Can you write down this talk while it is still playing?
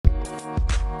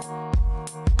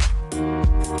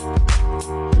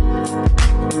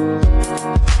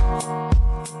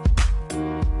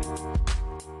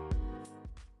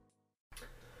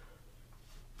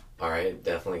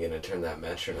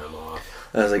metronome off.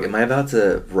 I was like, am I about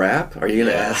to rap? Are you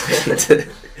going to ask me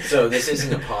to... So this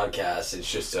isn't a podcast.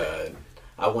 It's just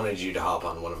I wanted you to hop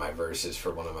on one of my verses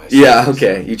for one of my songs. Yeah,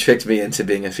 okay. You tricked me into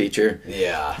being a feature.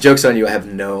 Yeah. Joke's on you, I have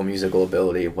no musical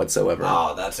ability whatsoever.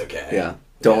 Oh, that's okay. Yeah.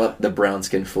 Don't let the brown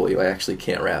skin fool you. I actually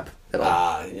can't rap at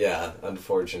all. Yeah.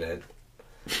 Unfortunate.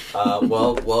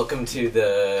 Well, welcome to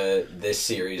this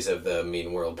series of the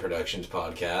Mean World Productions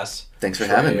podcast. Thanks for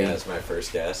having me. As my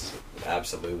first guest.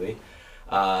 Absolutely.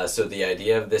 So the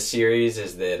idea of this series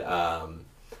is that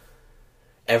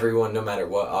everyone, no matter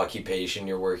what occupation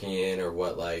you're working in or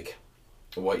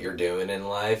what you're doing in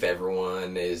life,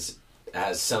 everyone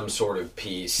has some sort of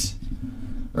piece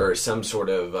or some sort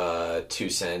of 2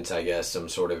 cents, I guess, some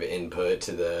sort of input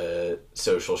to the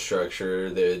social structure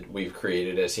that we've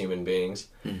created as human beings.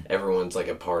 Everyone's like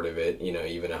a part of it. You know,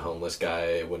 even a homeless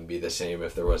guy wouldn't be the same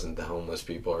if there wasn't the homeless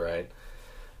people, right?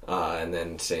 And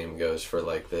then same goes for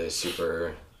like the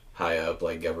super high up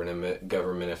like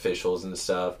government officials and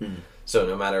stuff. So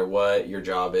no matter what your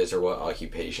job is or what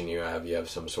occupation you have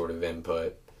some sort of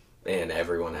input, and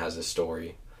everyone has a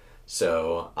story.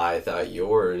 So I thought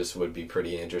yours would be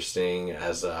pretty interesting.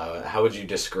 As how would you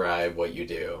describe what you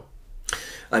do?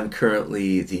 I'm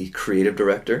currently the creative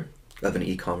director of an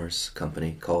e-commerce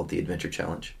company called The Adventure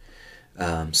Challenge.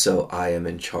 So I am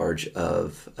in charge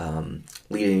of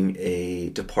leading a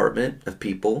department of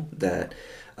people that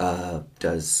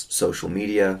does social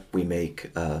media. We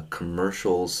make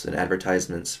commercials and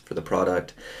advertisements for the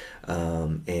product.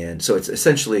 And so it's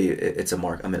essentially,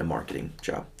 I'm in a marketing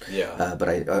job. Yeah. But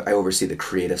I oversee the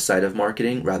creative side of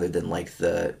marketing rather than like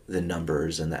the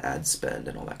numbers and the ad spend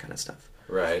and all that kind of stuff.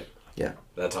 Right. Yeah.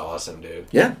 That's awesome, dude.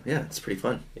 Yeah, it's pretty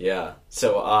fun. Yeah.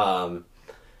 So,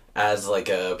 as like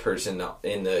a person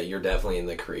you're definitely in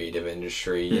the creative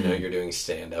industry, you know, you're doing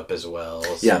stand up as well.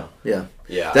 So. Yeah.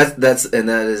 Yeah.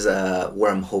 That is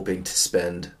where I'm hoping to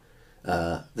spend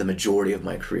the majority of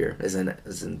my career, as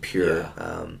in pure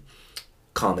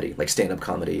comedy, like stand up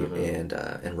comedy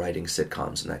and writing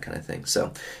sitcoms and that kind of thing.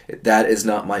 So that is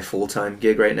not my full time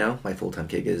gig right now. My full time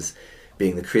gig is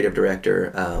being the creative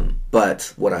director.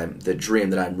 But the dream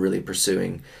that I'm really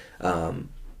pursuing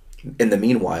in the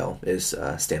meanwhile is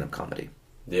stand up comedy.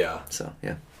 Yeah. So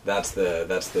yeah. That's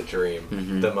the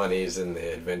dream. The money's in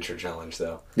the Adventure Challenge,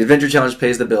 though. The Adventure Challenge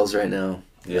pays the bills right now.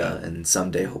 Yeah. And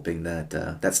someday hoping that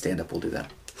that stand-up will do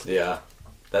that. Yeah.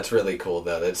 That's really cool,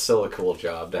 though. That's still a cool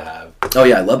job to have. Oh,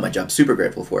 yeah. I love my job. Super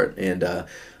grateful for it. And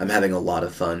I'm having a lot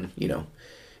of fun,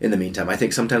 in the meantime. I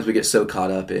think sometimes we get so caught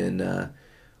up in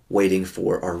waiting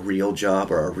for our real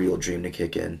job or our real dream to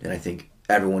kick in. And I think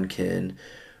everyone can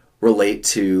relate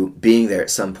to being there at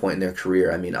some point in their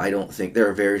career. I mean, I don't think there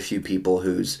are very few people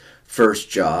whose first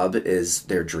job is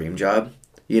their dream job,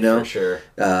 For sure.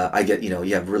 I get,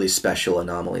 you have really special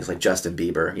anomalies like Justin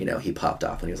Bieber, he popped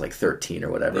off when he was like 13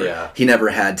 or whatever. Yeah. He never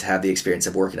had to have the experience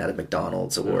of working at a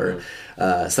McDonald's or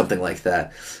something like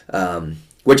that.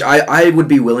 Which I would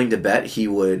be willing to bet he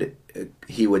would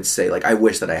say, like, I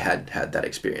wish that I had had that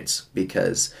experience,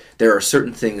 because there are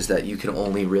certain things that you can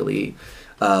only really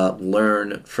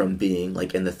learn from being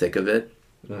like in the thick of it.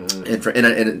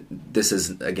 And this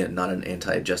is, again, not an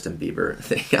anti-Justin Bieber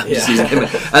thing. I'm just using him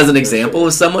as an example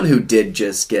of someone who did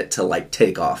just get to like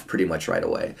take off pretty much right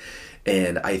away.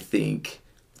 And I think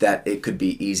that it could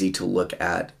be easy to look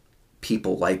at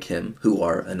people like him who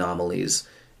are anomalies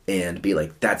and be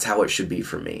like, that's how it should be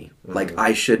for me. Like,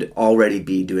 I should already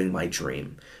be doing my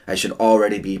dream. I should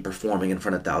already be performing in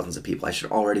front of thousands of people. I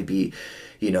should already be,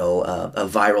 a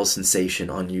viral sensation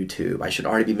on YouTube. I should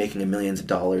already be making millions of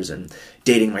dollars and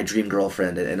dating my dream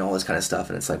girlfriend and all this kind of stuff.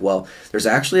 And it's like, well, there's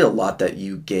actually a lot that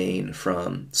you gain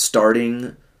from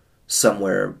starting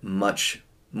somewhere much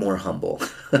more humble.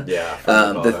 Yeah.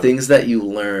 The things that you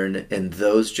learn in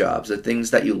those jobs, the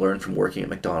things that you learn from working at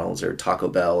McDonald's or Taco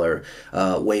Bell or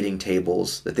waiting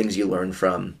tables, the things you learn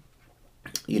from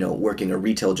working a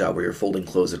retail job where you're folding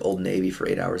clothes at Old Navy for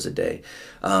 8 hours a day.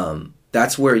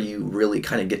 That's where you really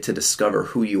kind of get to discover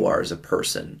who you are as a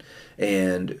person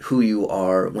and who you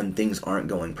are when things aren't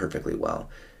going perfectly well.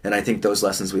 And I think those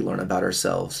lessons we learn about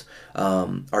ourselves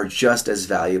are just as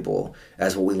valuable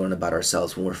as what we learn about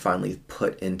ourselves when we're finally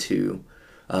put into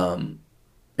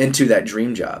that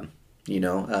dream job,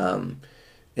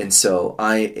 And so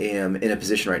I am in a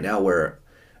position right now where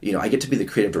I get to be the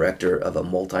creative director of a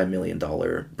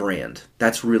multi-million-dollar brand.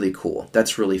 That's really cool.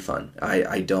 That's really fun.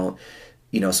 I don't,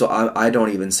 so I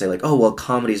don't even say like, oh, well,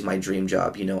 comedy's my dream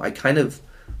job.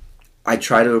 I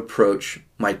try to approach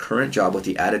my current job with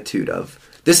the attitude of,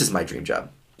 this is my dream job.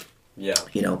 Yeah.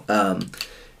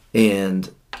 And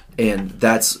And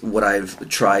that's what I've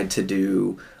tried to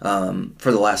do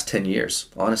for the last 10 years,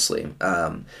 honestly.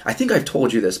 I think I've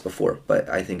told you this before, but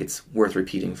I think it's worth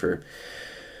repeating for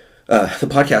the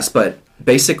podcast. But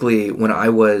basically, when I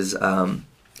was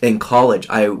in college,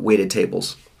 I waited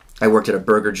tables. I worked at a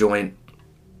burger joint,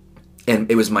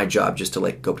 and it was my job just to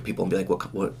like go to people and be like,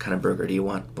 what kind of burger do you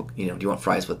want? Do you want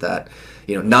fries with that?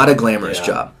 Not a glamorous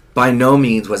job. By no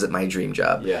means was it my dream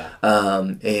job. Yeah.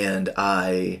 And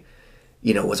I,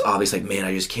 was obvious like, man,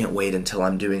 I just can't wait until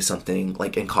I'm doing something.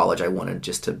 Like in college, I wanted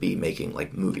just to be making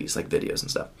like movies, like videos and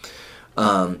stuff.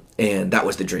 And that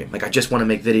was the dream. Like, I just want to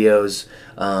make videos.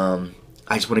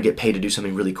 I just want to get paid to do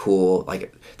something really cool.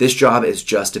 Like, this job is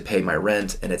just to pay my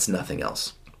rent, and it's nothing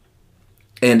else.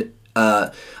 And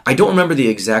I don't remember the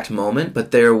exact moment,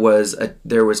 but there was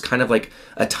kind of like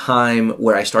a time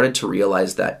where I started to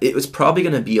realize that it was probably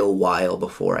going to be a while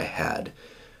before I had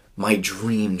my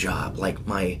dream job, like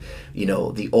my,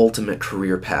 the ultimate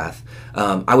career path.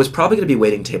 I was probably going to be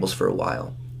waiting tables for a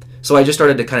while. So I just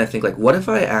started to kind of think like, what if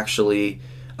I actually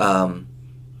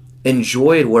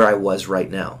enjoyed where I was right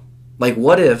now? Like,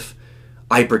 what if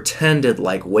I pretended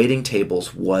like waiting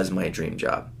tables was my dream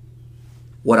job?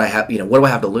 What do I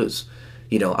have to lose?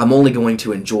 I'm only going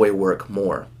to enjoy work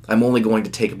more. I'm only going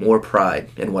to take more pride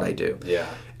in what I do. Yeah.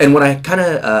 And when I kind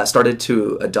of started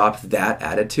to adopt that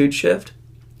attitude shift,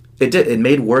 it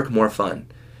made work more fun.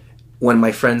 When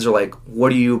my friends are like,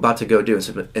 what are you about to go do?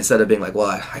 Instead of being like, well,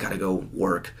 I got to go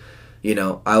work.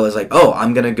 I was like, oh,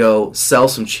 I'm going to go sell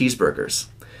some cheeseburgers.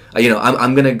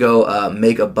 I'm going to go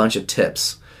make a bunch of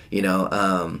tips,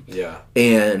 Yeah.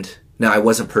 And now I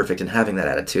wasn't perfect in having that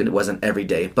attitude. It wasn't every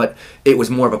day, but it was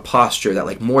more of a posture that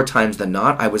like more times than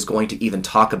not, I was going to even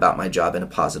talk about my job in a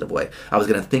positive way. I was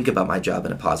going to think about my job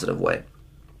in a positive way.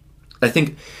 I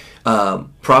think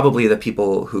probably the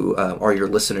people who are your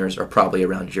listeners are probably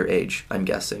around your age, I'm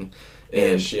guessing.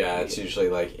 And yeah, it's usually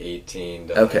like 18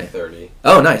 to like 30.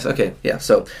 Oh, nice. Okay, yeah.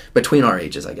 So between our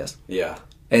ages, I guess. Yeah.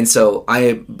 And so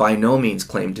I by no means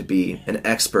claim to be an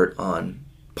expert on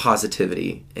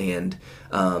positivity and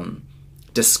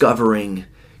discovering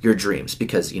your dreams,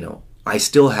 because, I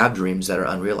still have dreams that are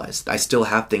unrealized. I still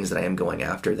have things that I am going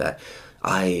after that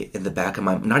in the back of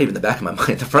my, not even the back of my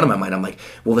mind, the front of my mind, I'm like,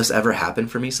 will this ever happen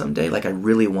for me someday? Like, I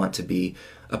really want to be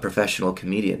a professional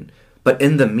comedian. But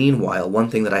in the meanwhile, one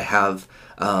thing that I have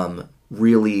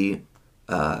really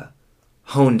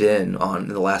honed in on in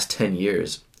the last 10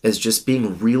 years is just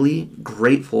being really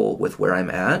grateful with where I'm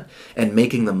at and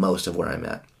making the most of where I'm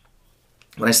at.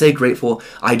 When I say grateful,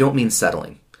 I don't mean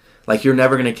settling. Like, you're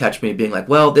never going to catch me being like,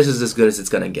 well, this is as good as it's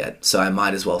going to get, so I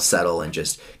might as well settle and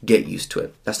just get used to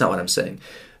it. That's not what I'm saying.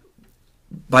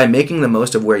 By making the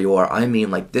most of where you are, I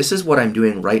mean, like, this is what I'm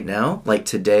doing right now. Like,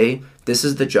 today, this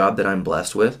is the job that I'm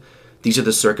blessed with. These are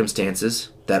the circumstances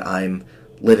that I'm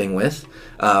living with.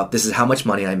 This is how much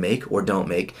money I make or don't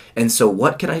make. And so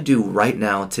what can I do right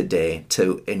now today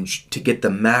to get the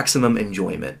maximum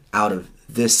enjoyment out of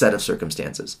this set of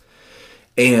circumstances?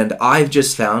 And I've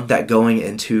just found that going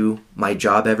into my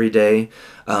job every day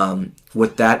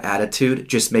with that attitude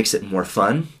just makes it more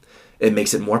fun. It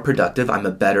makes it more productive. I'm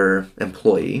a better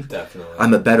employee. Definitely.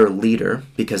 I'm a better leader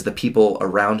because the people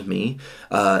around me,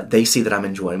 they see that I'm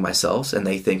enjoying myself and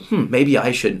they think, maybe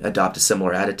I should adopt a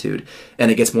similar attitude.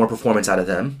 And it gets more performance out of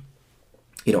them.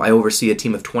 I oversee a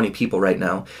team of 20 people right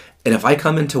now. And if I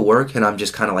come into work and I'm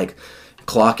just kind of like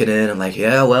clocking in and like,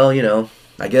 yeah, well,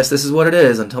 I guess this is what it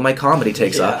is until my comedy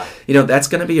takes off. That's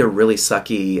going to be a really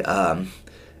sucky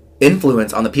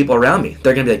influence on the people around me.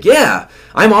 They're going to be like, yeah,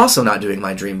 I'm also not doing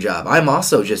my dream job. I'm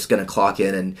also just going to clock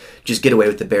in and just get away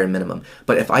with the bare minimum.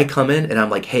 But if I come in and I'm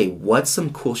like, hey, what's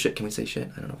some cool shit? Can we say shit?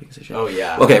 I don't know if we can say shit. Oh,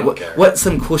 yeah. Okay, what's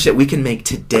some cool shit we can make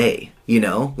today?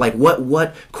 Like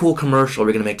what cool commercial are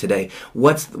we going to make today?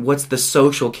 What's the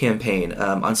social campaign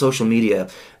on social media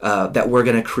that we're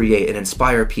going to create and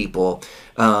inspire people?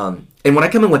 And when I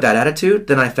come in with that attitude,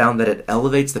 then I found that it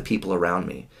elevates the people around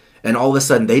me. And all of a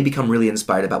sudden, they become really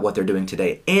inspired about what they're doing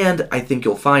today. And I think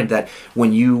you'll find that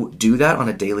when you do that on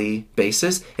a daily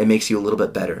basis, it makes you a little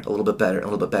bit better, a little bit better, a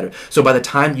little bit better. So by the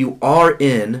time you are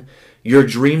in your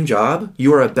dream job,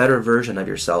 you are a better version of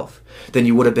yourself than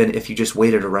you would have been if you just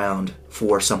waited around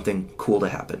for something cool to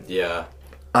happen. Yeah.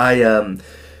 I think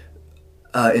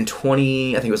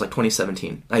it was like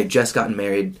 2017, I had just gotten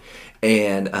married,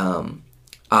 and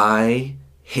I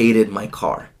hated my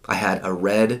car. I had a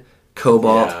red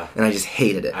Cobalt, and I just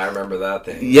hated it. I remember that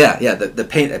thing. Yeah, the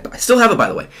paint, I still have it, by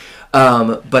the way.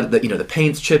 But the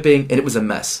paint's chipping, and it was a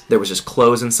mess. There was just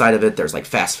clothes inside of it. There's like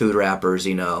fast food wrappers,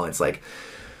 it's like,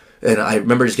 And I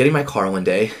remember just getting my car one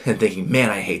day and thinking, man,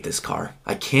 I hate this car.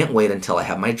 I can't wait until I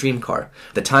have my dream car.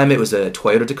 At the time, it was a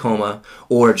Toyota Tacoma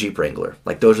or a Jeep Wrangler.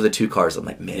 Like, those are the two cars. I'm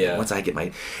like, man, once I get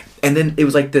my... And then it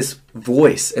was like this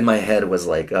voice in my head was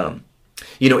like,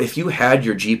 you know, if you had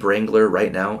your Jeep Wrangler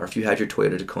right now, or if you had your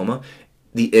Toyota Tacoma,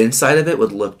 the inside of it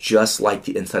would look just like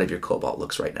the inside of your Cobalt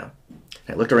looks right now.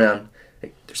 And I looked around.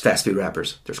 There's fast food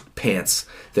wrappers. There's pants.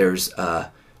 There's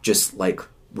just like...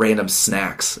 random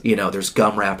snacks, you know, there's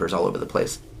gum wrappers all over the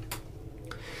place.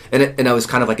 And I was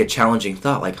kind of like a challenging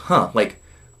thought, like, like,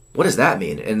 what does that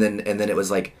mean? And then it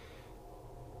was like,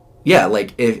 yeah,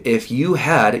 like, if you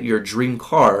had your dream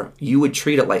car, you would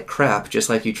treat it like crap, just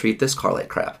like you treat this car like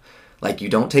crap. Like, you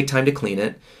don't take time to clean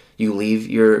it. You leave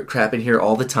your crap in here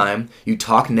all the time. You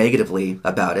talk negatively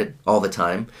about it all the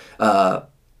time.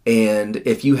 And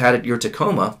if you had your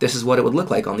Tacoma, this is what it would look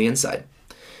like on the inside.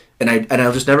 And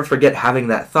I'll just never forget having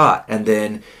that thought, and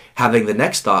then having the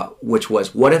next thought, which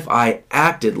was, what if I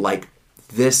acted like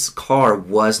this car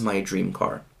was my dream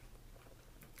car?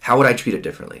 How would I treat it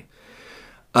differently?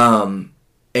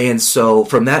 And so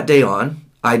from that day on,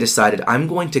 I decided I'm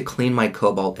going to clean my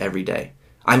Cobalt every day.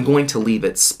 I'm going to leave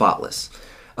it spotless.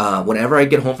 Whenever I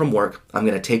get home from work, I'm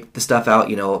going to take the stuff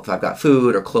out, you know, if I've got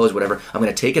food or clothes, whatever, I'm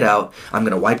going to take it out. I'm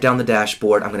going to wipe down the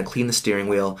dashboard. I'm going to clean the steering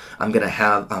wheel. I'm going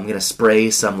to spray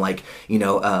some, like, you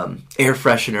know, air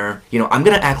freshener. You know, I'm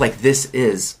going to act like this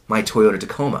is my Toyota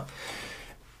Tacoma.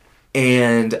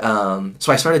 And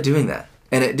so I started doing that.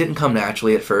 And it didn't come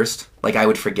naturally at first. Like, I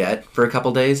would forget for a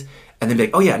couple days and then be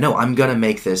like, oh yeah, no, I'm going to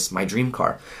make this my dream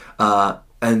car.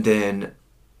 And then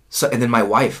my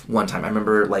wife, one time, I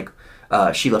remember, like,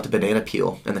 she left a banana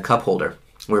peel in the cup holder.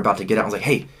 We were about to get out. I was like,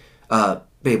 hey,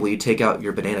 babe, will you take out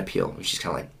your banana peel? And she's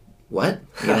kind of like, what?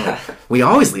 You know, like, we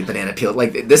always leave banana peel.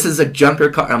 Like, this is a junker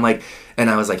car. And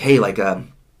I was like, hey, like,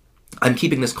 I'm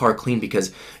keeping this car clean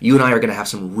because you and I are going to have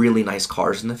some really nice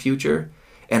cars in the future.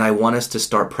 And I want us to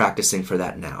start practicing for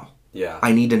that now. Yeah.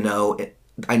 I need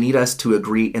us to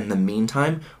agree in the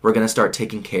meantime, we're going to start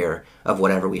taking care of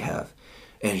whatever we have.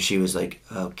 And she was like,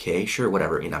 okay, sure,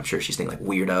 whatever. You know, I'm sure she's thinking like,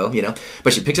 weirdo, you know.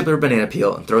 But she picks up her banana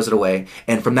peel and throws it away.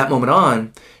 And from that moment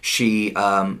on, she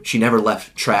never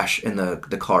left trash in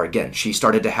the car again. She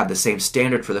started to have the same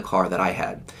standard for the car that I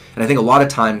had. And I think a lot of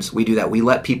times we do that. We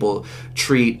let people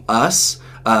treat us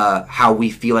how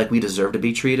we feel like we deserve to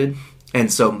be treated.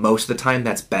 And so most of the time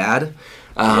that's bad.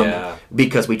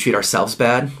 Because we treat ourselves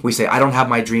bad. We say, I don't have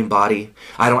my dream body.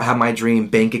 I don't have my dream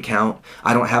bank account.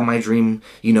 I don't have my dream,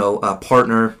 you know,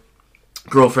 partner,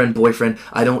 girlfriend, boyfriend.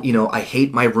 I don't, you know, I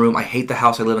hate my room. I hate the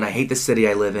house I live in. I hate the city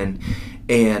I live in.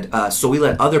 And so we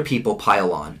let other people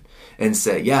pile on and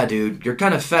say, yeah, dude, you're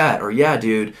kind of fat. Or, yeah,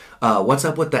 dude, what's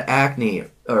up with the acne?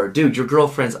 Or, dude, your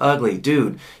girlfriend's ugly.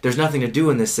 Dude, there's nothing to do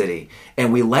in this city.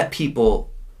 And we let people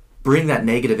bring that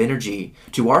negative energy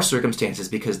to our circumstances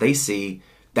because they see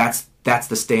that's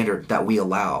the standard that we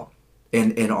allow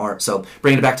in our... So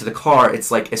bringing it back to the car, it's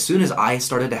like as soon as I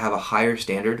started to have a higher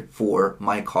standard for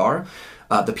my car,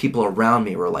 the people around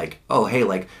me were like, oh, hey,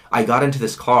 like, I got into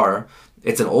this car.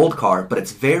 It's an old car, but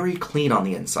it's very clean on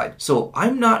the inside. So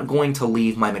I'm not going to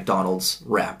leave my McDonald's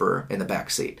wrapper in the back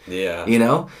seat. Yeah. You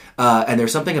know? And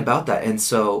there's something about that. And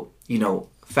so, you know,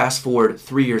 fast forward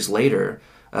 3 years later...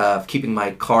 keeping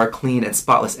my car clean and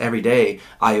spotless every day,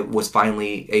 I was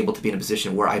finally able to be in a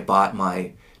position where I bought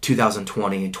my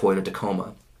 2020 Toyota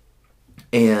Tacoma.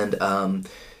 And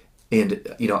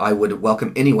you know, I would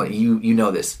welcome anyone. You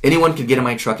know this. Anyone can get in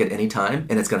my truck at any time,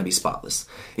 and it's going to be spotless.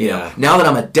 You know, now that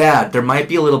I'm a dad, there might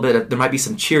be there might be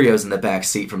some Cheerios in the back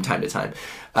seat from time to time.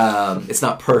 It's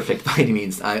not perfect by any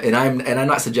means, and I'm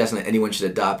not suggesting that anyone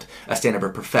should adopt a standard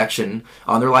of perfection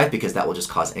on their life because that will just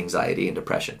cause anxiety and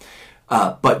depression.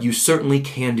 But you certainly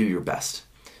can do your best.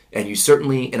 And you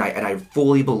certainly, and I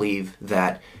fully believe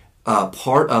that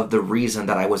part of the reason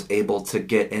that I was able to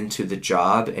get into the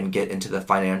job and get into the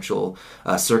financial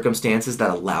circumstances that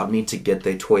allowed me to get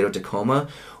the Toyota Tacoma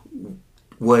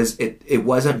was it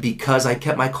wasn't because I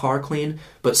kept my car clean,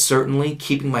 but certainly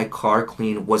keeping my car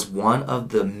clean was one of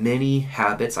the many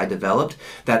habits I developed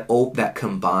that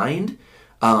combined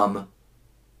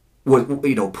would,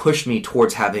 you know, push me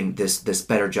towards having this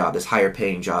better job, this higher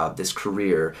paying job, this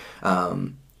career,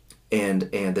 and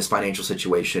this financial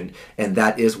situation. And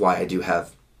that is why I do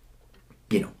have,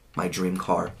 you know, my dream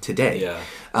car today. Yeah.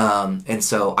 And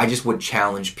so I just would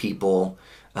challenge people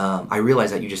I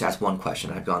realize that you just asked one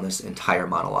question. I've gone this entire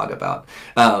monologue about,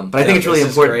 but I think it's really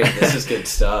important. This is good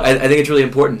stuff. I think it's really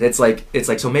important. It's like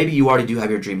so maybe you already do have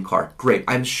your dream car. Great.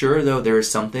 I'm sure though there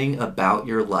is something about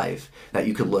your life that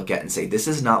you could look at and say, this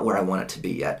is not where I want it to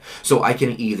be yet. So I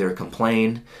can either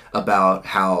complain about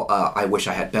how I wish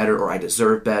I had better, or I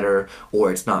deserve better,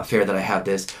 or it's not fair that I have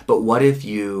this. But what if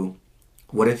you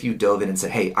dove in and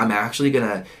said, hey, I'm actually going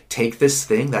to take this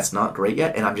thing that's not great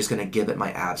yet, and I'm just going to give it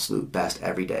my absolute best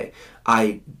every day.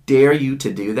 I dare you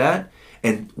to do that,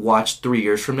 and watch 3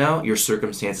 years from now, your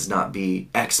circumstances not be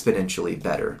exponentially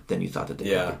better than you thought that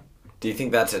they would be. Do you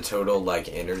think that's a total, like,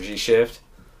 energy shift?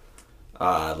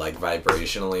 Like,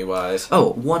 vibrationally wise?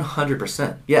 Oh,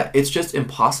 100%. Yeah, it's just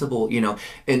impossible,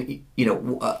 and,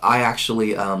 I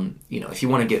actually, if you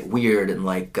want to get weird and,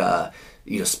 like,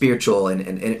 spiritual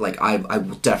and like I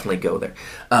will definitely go there,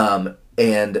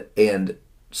 and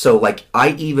so like I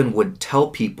even would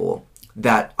tell people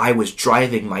that I was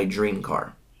driving my dream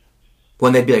car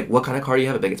when they'd be like, "What kind of car do you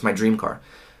have?" I'd be like, "It's my dream car."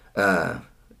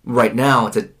 Right now,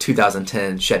 it's a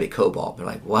 2010 Chevy Cobalt. They're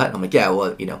like, "What?" I'm like, "Yeah,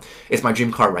 well, it's my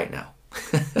dream car right now."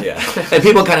 Yeah, and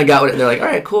people kind of got it. They're like, "All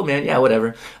right, cool, man. Yeah,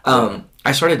 whatever."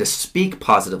 I started to speak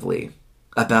positively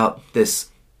about this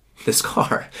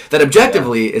car that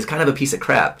objectively is kind of a piece of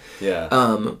crap. Yeah.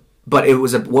 But it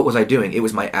was what was I doing? It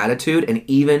was my attitude, and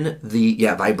even the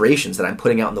vibrations that I'm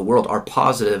putting out in the world are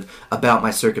positive about my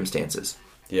circumstances.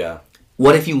 Yeah.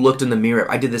 What if you looked in the mirror?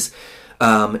 I did this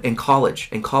in college.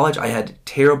 In college, I had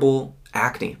terrible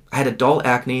acne. I had adult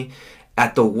acne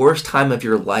at the worst time of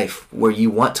your life where you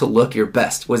want to look your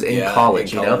best was in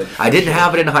college, I didn't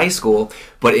have it in high school,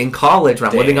 but in college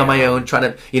when I'm living on my own,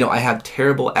 trying to, I have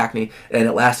terrible acne, and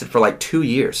it lasted for like 2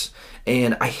 years.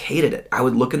 And I hated it. I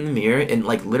would look in the mirror and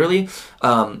like literally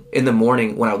in the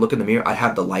morning when I would look in the mirror, I'd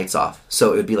have the lights off.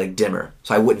 So it would be like dimmer.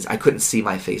 So I couldn't see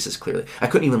my face as clearly. I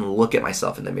couldn't even look at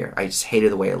myself in the mirror. I just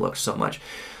hated the way I looked so much.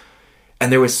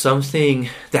 And there was something,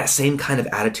 that same kind of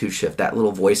attitude shift, that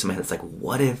little voice in my head that's like,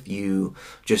 what if you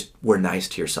just were nice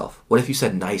to yourself? What if you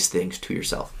said nice things to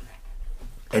yourself?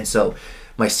 And so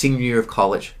my senior year of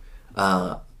college,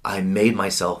 I made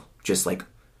myself just like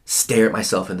stare at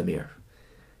myself in the mirror.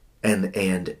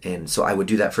 And so I would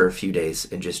do that for a few days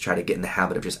and just try to get in the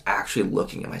habit of just actually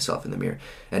looking at myself in the mirror.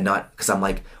 And not, because I'm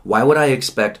like, why would I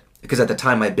expect, because at the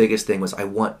time my biggest thing was I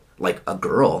want like a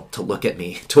girl to look at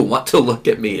me, to want to look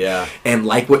at me, and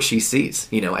like what she sees.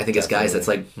 I think as guys, that's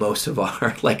like most of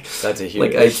our like that's a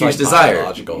huge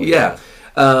desire. Yeah.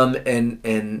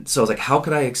 And so I was like, how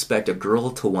could I expect a girl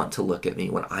to want to look at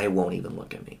me when I won't even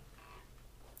look at me?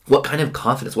 What kind of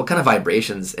confidence, what kind of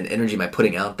vibrations and energy am I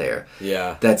putting out there?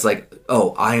 Yeah, that's like,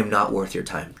 oh, I am not worth your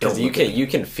time. Because you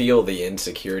can feel the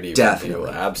insecurity.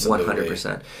 Definitely, absolutely,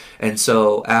 100%. And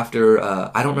so after,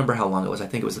 I don't remember how long it was. I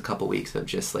think it was a couple weeks of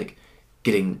just like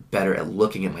getting better at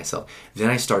looking at myself.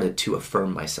 Then I started to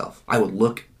affirm myself. I would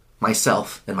look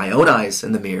myself in my own eyes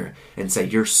in the mirror and say,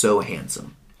 "You're so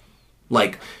handsome.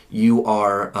 Like you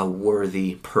are a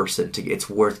worthy person. It's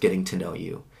worth getting to know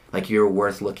you. Like, you're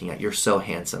worth looking at. You're so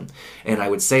handsome." And I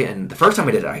would say, and the first time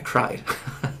I did it, I cried.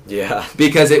 Yeah.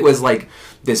 Because it was like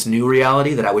this new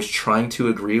reality that I was trying to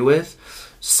agree with,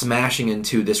 smashing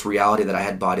into this reality that I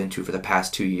had bought into for the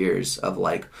past 2 years of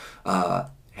like,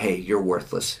 hey, you're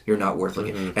worthless. You're not worth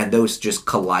looking. Mm-hmm. And those just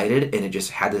collided, and it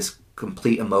just had this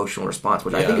complete emotional response,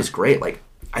 which I think is great. Like,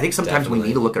 I think sometimes we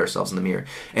need to look at ourselves in the mirror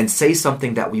and say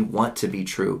something that we want to be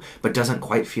true, but doesn't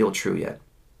quite feel true yet.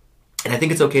 And I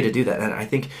think it's okay to do that. And I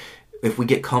think if we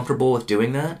get comfortable with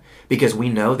doing that, because we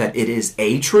know that it is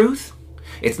a truth,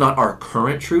 it's not our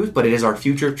current truth, but it is our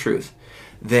future truth,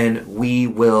 then we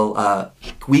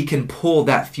can pull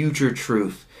that future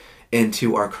truth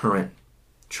into our current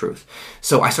truth.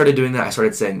 So I started doing that. I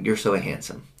started saying, "You're so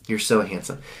handsome. You're so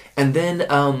handsome." And then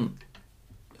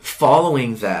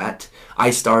following that, I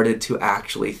started to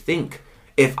actually think,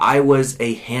 if I was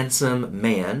a handsome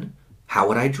man, how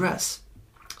would I dress?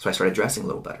 So I started dressing a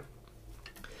little better.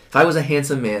 If I was a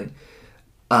handsome man,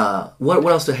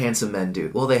 what else do handsome men do?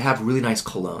 Well, they have really nice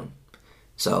cologne.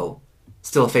 So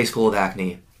still a face full of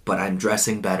acne, but I'm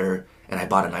dressing better, and I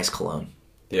bought a nice cologne.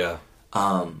 Yeah.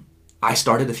 I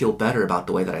started to feel better about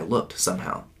the way that I looked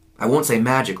somehow. I won't say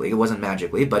magically. It wasn't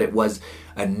magically, but it was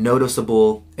a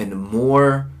noticeable and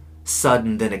more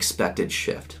sudden than expected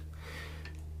shift.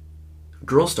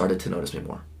 Girls started to notice me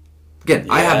more. Again,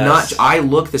 yes. I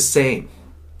look the same.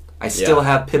 I still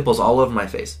have pimples all over my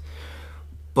face.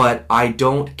 But I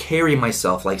don't carry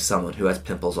myself like someone who has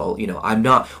pimples all, I'm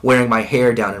not wearing my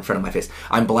hair down in front of my face.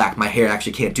 I'm black. My hair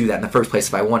actually can't do that in the first place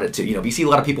if I wanted to. You see a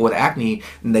lot of people with acne,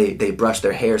 and they brush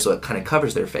their hair so it kind of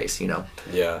covers their face,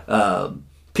 Yeah.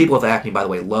 People with acne, by the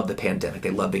way, love the pandemic. They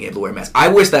love being able to wear masks. I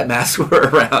wish that masks were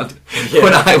around Yeah,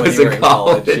 when I was you were in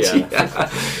college.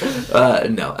 yeah.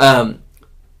 No.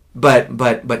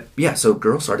 But yeah, so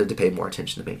girls started to pay more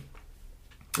attention to me.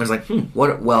 I was like,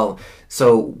 what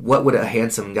would a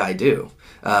handsome guy do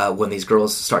when these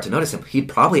girls start to notice him? He'd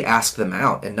probably ask them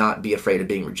out and not be afraid of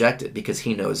being rejected because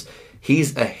he knows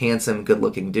he's a handsome,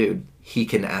 good-looking dude. He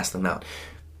can ask them out.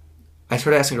 I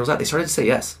started asking girls out. They started to say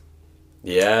yes.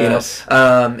 Yes.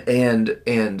 And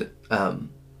then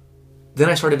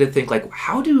I started to think, like,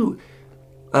 how do,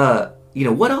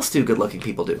 what else do good-looking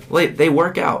people do? Well, they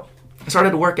work out. I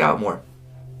started to work out more.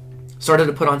 Started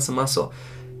to put on some muscle.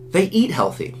 They eat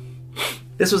healthy.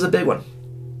 This was a big one.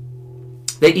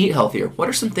 They eat healthier. What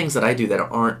are some things that I do that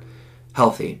aren't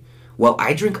healthy? Well,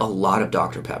 I drink a lot of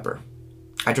Dr. Pepper.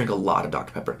 I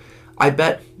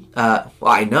bet,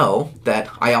 I know that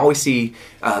I always see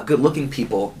good-looking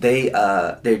people. They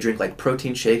drink like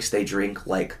protein shakes. They drink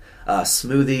like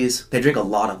smoothies. They drink a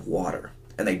lot of water,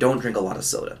 and they don't drink a lot of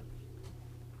soda.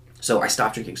 So I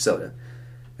stopped drinking soda.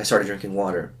 I started drinking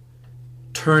water.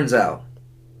 Turns out,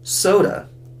 soda,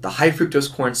 the high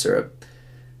fructose corn syrup,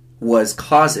 was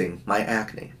causing my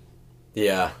acne.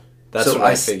 Yeah, that's what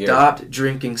I figured. So I stopped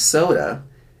drinking soda,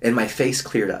 and my face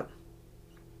cleared up.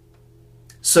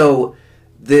 So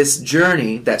this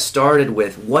journey that started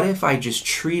with, what if I just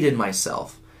treated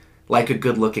myself like a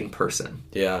good-looking person?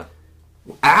 Yeah.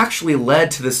 Actually led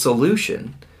to the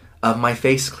solution of my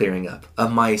face clearing up,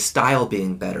 of my style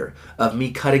being better, of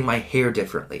me cutting my hair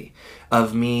differently,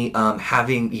 of me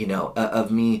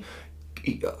of me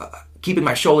keeping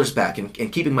my shoulders back and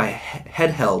keeping my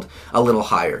head held a little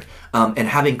higher, and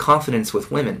having confidence with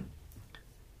women.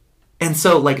 And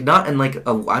so,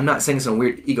 I'm not saying this in a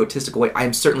weird egotistical way.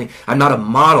 I'm not a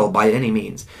model by any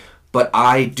means, but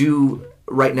I do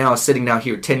right now, sitting now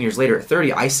here 10 years later at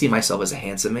 30, I see myself as a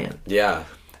handsome man. Yeah,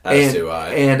 as do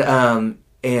I.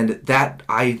 And that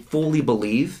I fully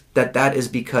believe that is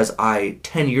because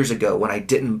 10 years ago, when I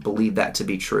didn't believe that to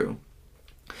be true,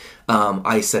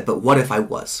 I said, but what if I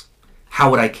was? How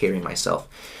would I carry myself?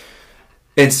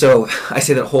 And so I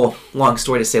say that whole long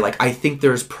story to say, I think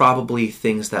there's probably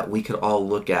things that we could all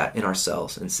look at in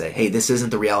ourselves and say, hey, this isn't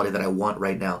the reality that I want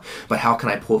right now, but how can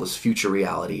I pull this future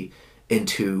reality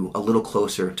into a little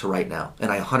closer to right now? And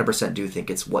I 100% do think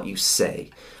it's what you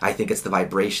say. I think it's the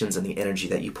vibrations and the energy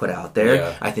that you put out there.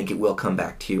 Yeah. I think it will come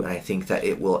back to you, and I think that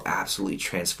it will absolutely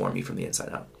transform you from the inside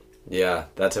out. Yeah,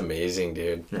 that's amazing,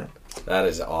 dude. Yeah. That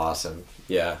is awesome.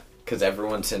 Yeah, because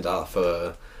everyone sends off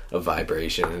a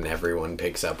vibration and everyone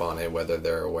picks up on it whether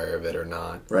they're aware of it or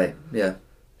not. Right. Yeah.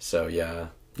 So yeah.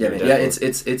 Yeah, man. Yeah,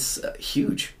 it's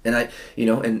huge. And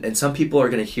and some people are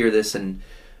going to hear this and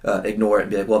ignore it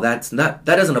and be like, well, that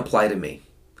doesn't apply to me.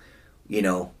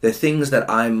 The things that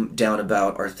I'm down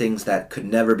about are things that could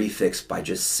never be fixed by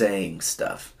just saying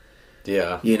stuff.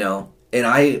 Yeah. And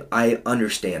I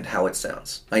understand how it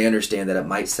sounds. I understand that it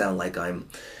might sound like I'm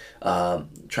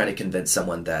trying to convince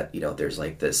someone that, there's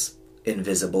like this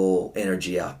invisible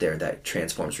energy out there that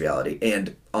transforms reality.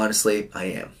 And honestly, I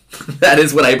am. That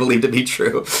is what I believe to be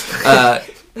true.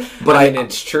 But I mean,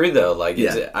 it's true though.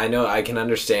 I know I can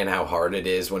understand how hard it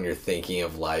is when you're thinking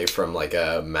of life from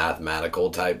a mathematical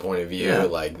type point of view.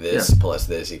 Yeah. This plus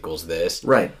this equals this.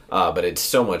 Right. But it's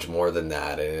so much more than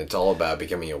that, and it's all about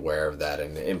becoming aware of that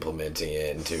and implementing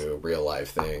it into real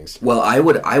life things. Well, I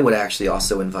would actually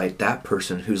also invite that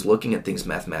person who's looking at things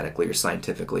mathematically or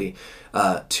scientifically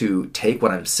to take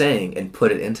what I'm saying and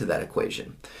put it into that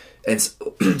equation. And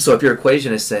so if your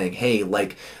equation is saying, hey,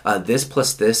 this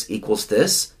plus this equals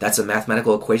this, that's a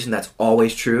mathematical equation that's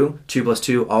always true. 2 plus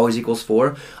 2 always equals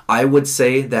 4. I would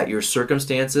say that your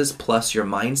circumstances plus your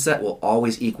mindset will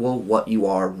always equal what you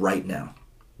are right now.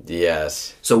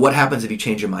 Yes. So what happens if you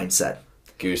change your mindset?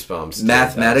 Goosebumps.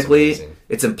 Mathematically,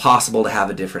 it's impossible to have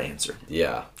a different answer.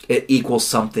 Yeah. It equals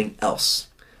something else.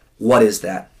 What is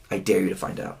that? I dare you to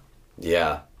find out.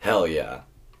 Yeah. Hell yeah.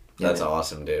 That's man.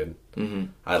 Awesome, dude. Mm-hmm.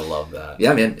 I love that.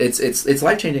 Yeah, man, it's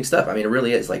life-changing stuff. I mean, it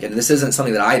really is. And this isn't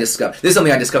something that I discovered. This is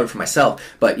something I discovered for myself.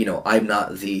 But I'm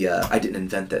not I didn't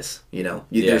invent this.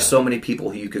 There's so many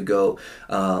people who you could go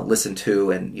listen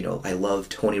to, and I love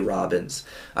Tony Robbins.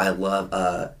 I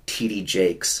love T.D.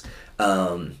 Jakes,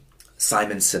 Simon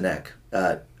Sinek.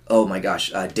 Oh my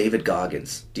gosh, David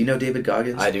Goggins. Do you know David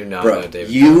Goggins? I do not know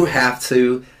David you Goggins. have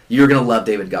to. You're gonna love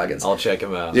David Goggins. I'll check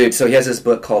him out, dude. So he has this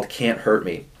book called Can't Hurt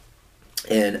Me.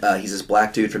 And he's this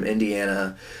black dude from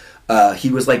Indiana.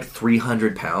 He was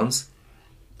 300 pounds,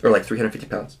 or 350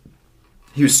 pounds.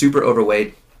 He was super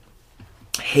overweight,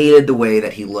 hated the way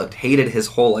that he looked, hated his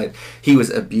whole life. He was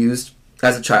abused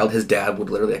As a child, his dad would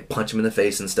literally like punch him in the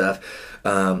face and stuff.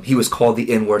 He was called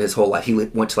the N-word his whole life. He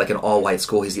went to like an all-white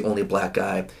school. He's the only black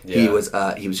guy. Yeah.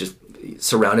 He was just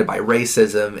surrounded by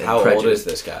racism and How prejudice. old is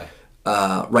this guy?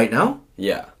 Right now?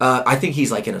 Yeah. I think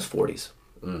he's like in his 40s.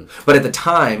 But at the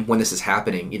time when this is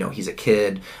happening, you know, he's a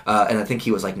kid, and I think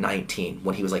he was like 19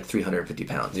 when he was like 350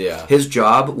 pounds. Yeah. His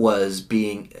job was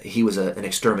he was an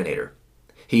exterminator.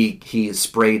 He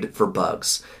sprayed for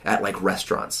bugs at like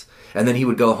restaurants. And then he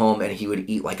would go home and he would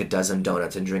eat like a dozen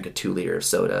donuts and drink a 2-liter of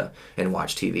soda and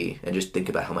watch TV and just think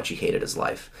about how much he hated his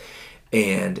life.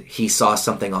 And he saw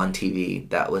something on TV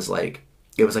that was like,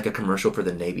 it was like a commercial for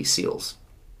the Navy SEALs.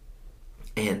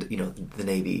 And, you know, the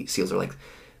Navy SEALs are like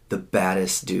the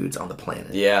baddest dudes on the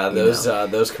planet. Yeah,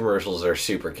 those commercials are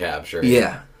super capturing.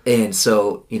 Yeah. And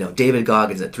so, you know, David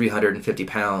Goggins at 350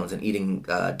 pounds and eating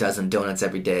a dozen donuts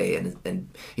every day and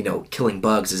you know, killing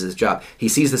bugs is his job. He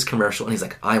sees this commercial and he's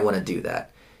like, I want to do that.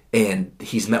 And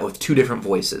he's met with 2 different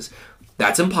voices.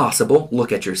 That's impossible.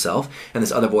 Look at yourself. And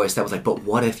this other voice that was like, but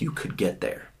what if you could get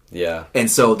there? Yeah. And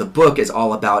so the book is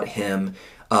all about him,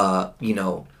 you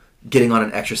know, getting on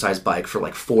an exercise bike for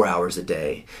like 4 hours a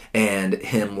day and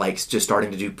him like just starting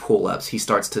to do pull-ups. He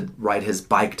starts to ride his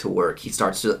bike to work. He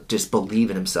starts to just believe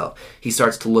in himself. He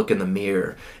starts to look in the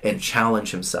mirror and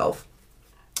challenge himself.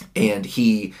 And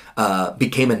he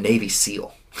became a Navy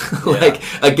SEAL. Like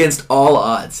against all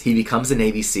odds, he becomes a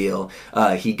Navy SEAL.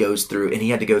 He goes through, and he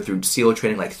had to go through SEAL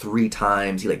training like 3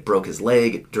 times. He like broke his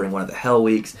leg during one of the Hell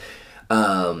Weeks.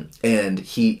 And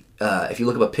he, if you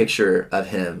look up a picture of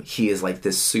him, he is like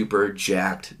this super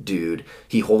jacked dude.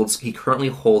 He currently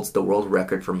holds the world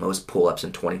record for most pull-ups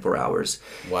in 24 hours.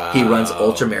 Wow. He runs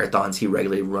ultra marathons. He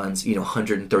regularly runs,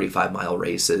 135-mile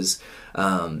races,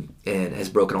 and has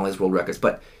broken all his world records.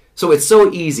 But so it's so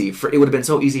easy it would have been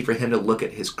so easy for him to look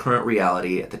at his current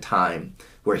reality at the time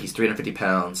where he's 350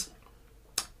 pounds,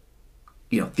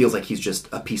 feels like he's just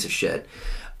a piece of shit.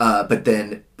 But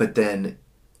then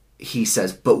he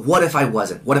says, but what if I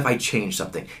wasn't? What if I changed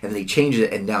something? And then he changes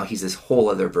it, and now he's this whole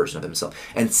other version of himself.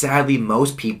 And sadly,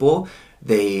 most people,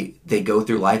 they go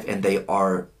through life and they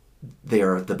are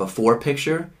the before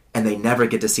picture, and they never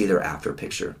get to see their after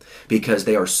picture because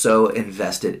they are so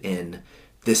invested in,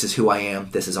 this is who I am,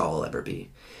 this is all I'll ever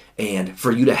be. And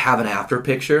for you to have an after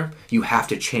picture, you have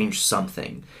to change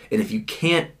something. And if you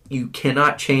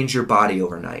cannot change your body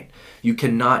overnight. You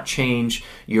cannot change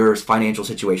your financial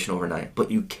situation overnight, but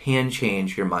you can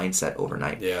change your mindset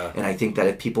overnight. Yeah. And I think that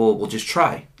if people will just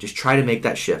try to make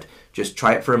that shift, just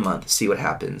try it for a month, see what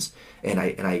happens. And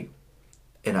I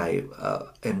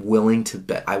am willing to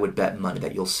bet, I would bet money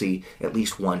that you'll see at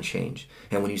least one change.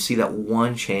 And when you see that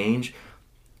one change,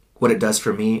 what it does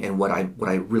for me and what I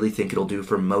really think it'll do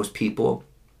for most people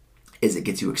is it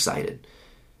gets you excited.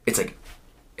 It's like,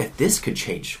 if this could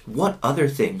change, what other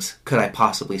things could I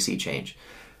possibly see change?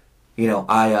 There's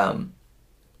a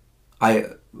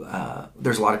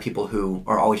lot of people who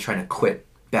are always trying to quit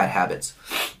bad habits.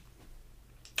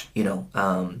 It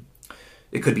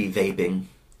could be vaping.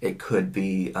 It could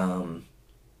be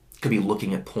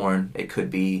looking at porn. It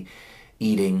could be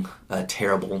eating a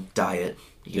terrible diet.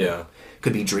 It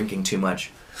could be drinking too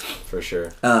much. For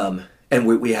sure. And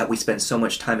we spend so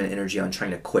much time and energy on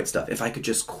trying to quit stuff. If I could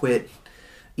just quit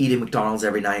eating McDonald's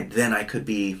every night, then I could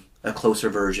be a closer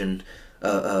version.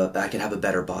 I could have a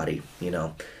better body.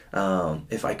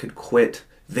 If I could quit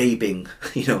vaping,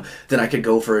 then I could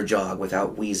go for a jog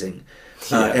without wheezing.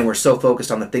 And we're so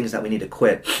focused on the things that we need to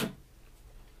quit.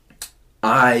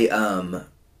 I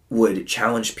would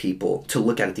challenge people to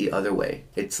look at it the other way.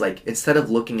 It's like, instead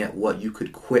of looking at what you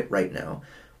could quit right now,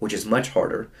 which is much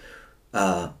harder,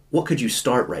 what could you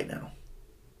start right now?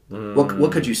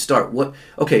 What could you start?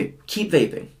 Okay, keep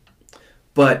vaping,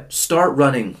 but start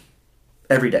running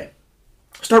every day.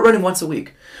 Start running once a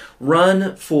week.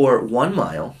 Run for 1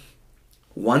 mile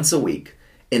once a week,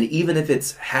 and even if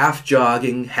it's half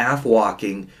jogging, half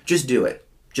walking, just do it.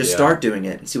 Just start doing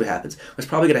it and see what happens. What's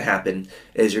probably going to happen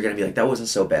is you're going to be like, that wasn't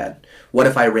so bad. What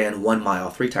if I ran 1 mile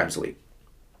 3 times a week?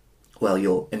 Well,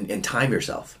 you'll and time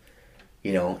yourself.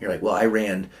 You're like, well, I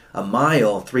ran a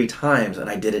mile 3 times and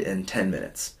I did it in 10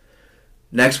 minutes.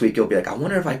 Next week, you'll be like, I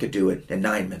wonder if I could do it in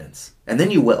 9 minutes. And then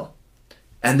you will.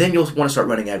 And then you'll want to start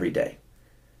running every day.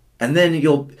 And then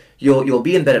you'll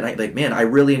be in bed at night like, man, I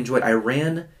really enjoyed, I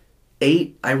ran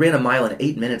a mile in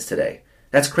 8 minutes today.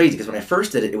 That's crazy because when I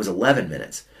first did it, it was 11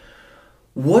 minutes.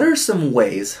 What are some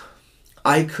ways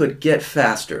I could get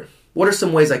faster? What are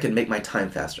some ways I could make my time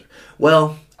faster?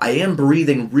 Well, I am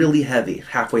breathing really heavy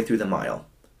halfway through the mile.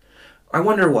 I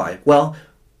wonder why. Well,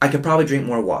 I could probably drink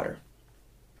more water.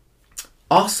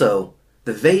 Also,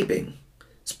 the vaping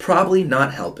is probably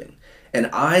not helping. And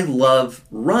I love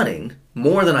running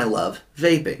more than I love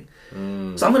vaping.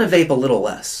 So I'm going to vape a little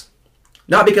less.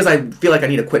 Not because I feel like I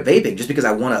need to quit vaping, just because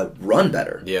I want to run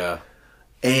better. Yeah.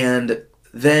 And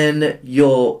then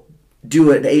you'll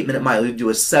do an 8-minute mile, you'll do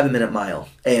a 7-minute mile,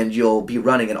 and you'll be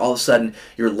running, and all of a sudden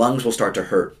your lungs will start to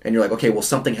hurt. And you're like, okay, well,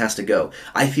 something has to go.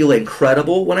 I feel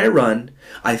incredible when I run.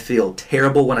 I feel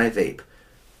terrible when I vape.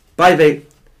 Bye, vape.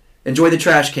 Enjoy the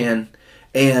trash can.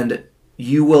 And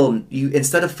you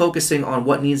instead of focusing on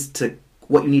what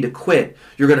you need to quit,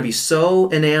 you're going to be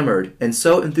so enamored and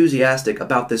so enthusiastic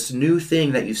about this new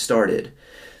thing that you started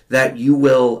that you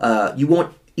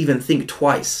won't even think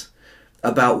twice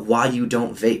about why you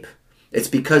don't vape. It's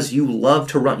because you love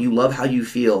to run. You love how you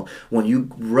feel when you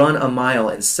run a mile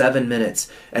in 7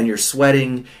 minutes and you're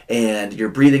sweating and you're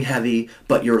breathing heavy,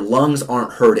 but your lungs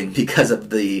aren't hurting because of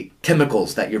the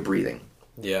chemicals that you're breathing.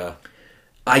 Yeah.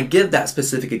 I give that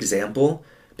specific example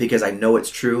because I know it's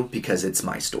true, because it's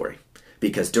my story.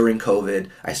 Because during COVID,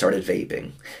 I started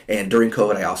vaping. And during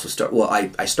COVID,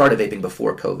 I started vaping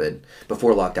before COVID,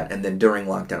 before lockdown. And then during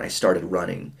lockdown, I started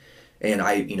running. And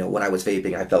when I was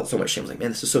vaping, I felt so much shame. I was like, man,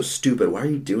 this is so stupid. Why are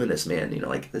you doing this, man?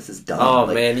 This is dumb.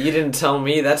 Oh, man, you didn't tell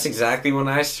me. That's exactly when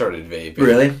I started vaping.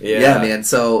 Really? Yeah, man.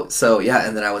 So yeah.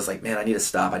 And then I was like, man, I need to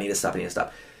stop.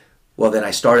 Well, then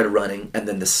I started running, and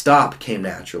then the stop came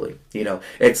naturally.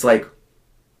 It's like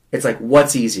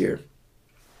what's easier?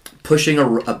 Pushing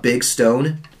a big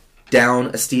stone down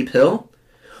a steep hill,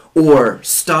 or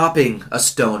stopping a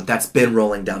stone that's been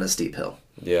rolling down a steep hill.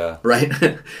 Yeah. Right?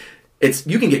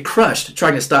 You can get crushed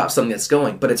trying to stop something that's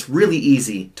going, but it's really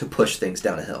easy to push things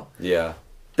down a hill. Yeah.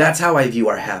 That's how I view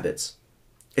our habits.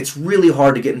 It's really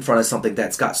hard to get in front of something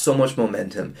that's got so much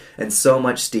momentum and so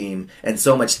much steam and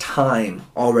so much time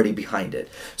already behind it.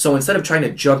 So instead of trying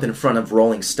to jump in front of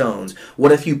rolling stones,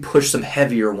 what if you push some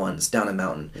heavier ones down a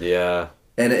mountain? Yeah.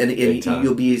 And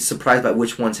you'll be surprised by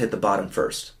which ones hit the bottom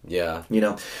first. Yeah.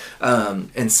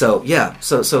 And so, yeah.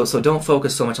 So don't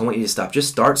focus so much on what you need to stop. Just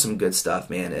start some good stuff,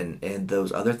 man. And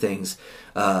those other things,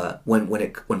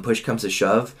 when push comes to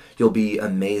shove, you'll be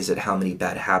amazed at how many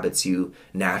bad habits you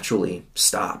naturally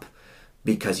stop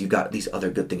because you've got these other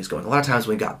good things going. A lot of times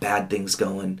when we got bad things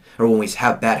going, or when we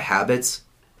have bad habits,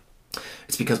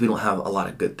 it's because we don't have a lot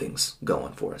of good things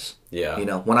going for us. Yeah.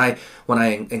 When I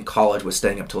in college was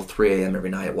staying up till 3 a.m. every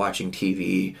night watching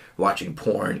TV, watching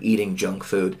porn, eating junk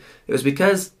food, it was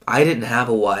because I didn't have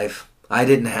a wife. I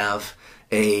didn't have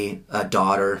a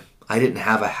daughter. I didn't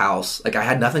have a house. Like, I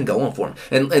had nothing going for me.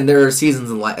 And there are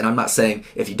seasons in life, and I'm not saying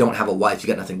if you don't have a wife, you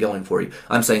got nothing going for you.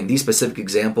 I'm saying these specific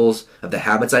examples of the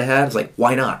habits I had, it's like,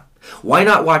 why not? Why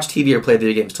not watch TV or play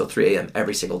video games till 3 a.m.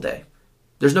 every single day?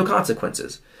 There's no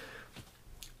consequences.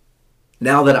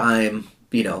 Now that I'm,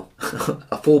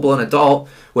 a full-blown adult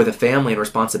with a family and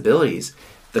responsibilities,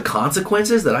 the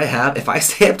consequences that I have if I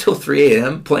stay up till 3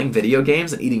 a.m. playing video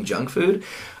games and eating junk food,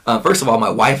 first of all,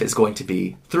 my wife is going to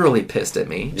be thoroughly pissed at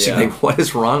me. She's like, what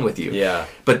is wrong with you? Yeah.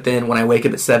 But then when I wake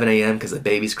up at 7 a.m. because the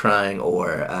baby's crying,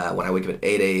 or when I wake up at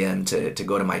 8 a.m. to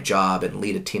go to my job and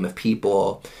lead a team of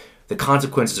people, the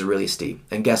consequences are really steep.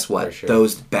 And guess what? Sure.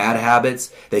 Those bad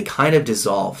habits, they kind of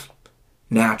dissolve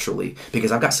naturally, because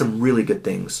I've got some really good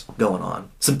things going on.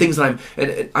 Some things that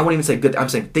I won't even say good, I'm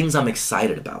saying things I'm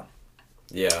excited about.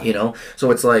 Yeah.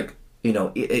 So it's like,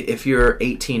 if you're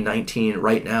 18, 19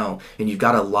 right now, and you've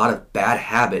got a lot of bad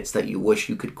habits that you wish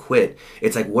you could quit,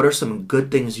 it's like, what are some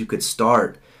good things you could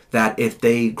start that if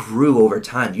they grew over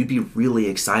time, you'd be really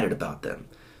excited about them?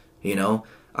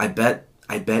 I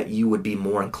bet you would be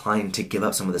more inclined to give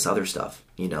up some of this other stuff,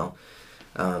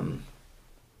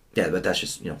 Yeah, but that's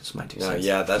just, it's my 2 cents.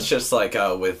 Yeah, that's just like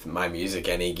with my music,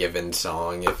 any given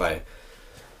song, if I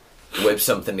whip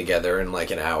something together in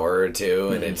like an hour or two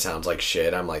and it sounds like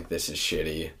shit, I'm like, this is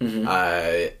shitty.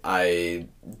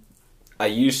 I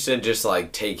used to just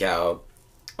like take out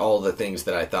all the things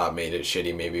that I thought made it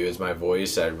shitty. Maybe it was my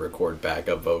voice. I'd record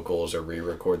backup vocals or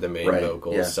re-record the main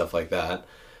vocals, stuff like that.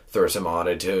 Throw some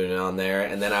auto-tune on there,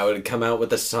 and then I would come out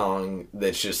with a song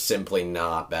that's just simply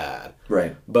not bad.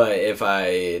 Right. But if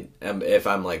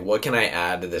I'm like, what can I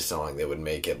add to this song that would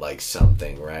make it like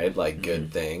something, right? Like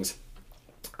good things.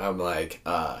 I'm like,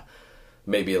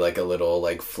 maybe like a little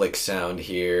like flick sound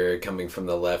here coming from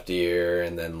the left ear,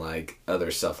 and then like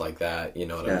other stuff like that. You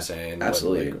know what I'm saying?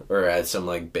 Absolutely. Or add some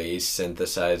like bass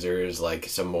synthesizers, like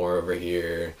some more over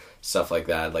here, stuff like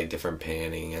that, like different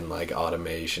panning and like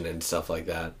automation and stuff like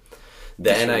that.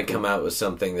 Then I come out with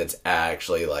something that's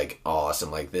actually like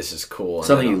awesome, like this is cool.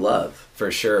 Something you love.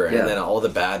 For sure. Yeah. And then all the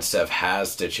bad stuff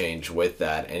has to change with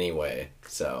that anyway.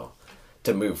 So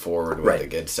to move forward with Right. the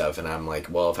good stuff. And I'm like,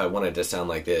 well, if I wanted to sound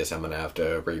like this, I'm gonna have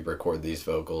to re-record these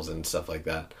vocals and stuff like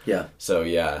that. Yeah. So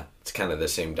yeah, it's kind of the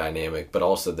same dynamic, but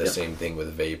also the Yep. same thing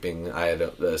with vaping. I had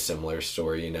a similar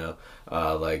story, you know,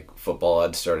 like football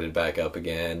had started back up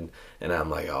again, and I'm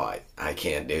like, oh, I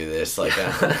can't do this. Like,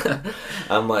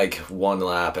 I'm like one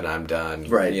lap and I'm done.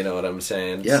 Right. You know what I'm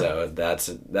saying? Yeah. So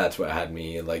that's what had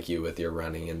me like you with your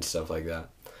running and stuff like that.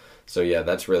 So yeah,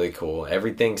 that's really cool.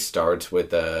 Everything starts with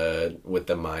the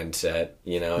mindset,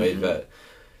 you know. Mm-hmm.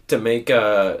 To make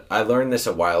I learned this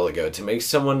a while ago. To make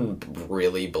someone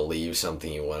really believe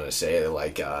something you want to say,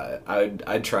 like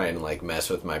I'd try and like mess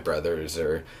with my brothers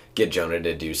or get Jonah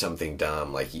to do something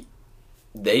dumb. Like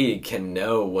they can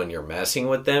know when you're messing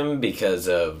with them because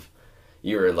of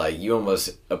you're like you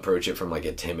almost approach it from like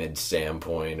a timid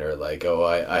standpoint or like, oh,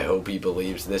 I hope he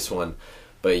believes this one.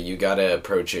 But you gotta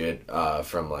approach it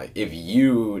from like, if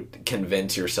you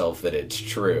convince yourself that it's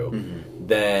true,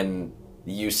 then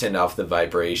you send off the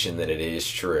vibration that it is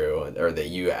true, or that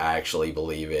you actually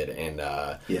believe it, and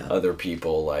other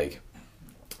people like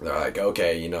they're like,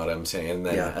 okay, you know what I'm saying. And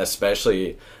then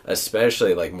especially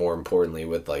like more importantly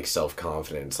with like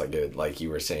self-confidence, like you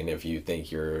were saying, if you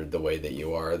think you're the way that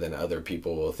you are, then other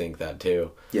people will think that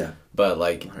too. Yeah. But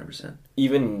like 100%.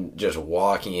 Even just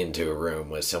walking into a room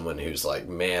with someone who's like,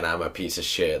 man, I'm a piece of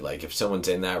shit. Like if someone's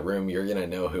in that room, you're going to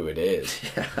know who it is.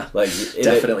 Yeah. Like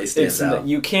definitely stands out.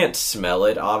 You can't smell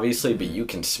it obviously, but you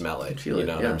can smell it. Feel you it.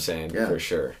 know what I'm saying? Yeah. For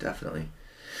sure. Definitely.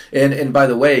 And by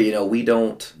the way, you know, we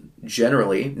don't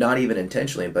generally, not even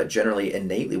intentionally, but generally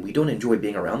innately, we don't enjoy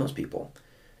being around those people.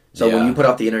 So when you put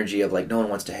out the energy of like, no one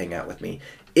wants to hang out with me,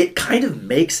 it kind of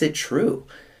makes it true.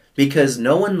 Because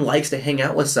no one likes to hang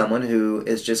out with someone who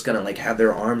is just going to like have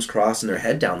their arms crossed and their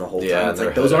head down the whole time. It's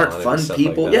like those aren't fun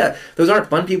people. Like those aren't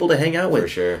fun people to hang out with. For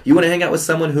sure. You want to hang out with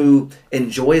someone who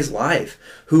enjoys life,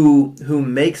 who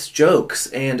makes jokes,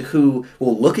 and who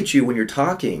will look at you when you're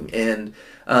talking, and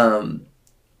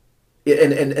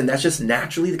that's just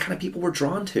naturally the kind of people we're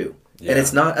drawn to. Yeah. And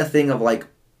it's not a thing of like,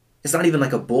 it's not even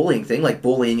like a bullying thing. Like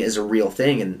bullying is a real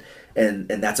thing, and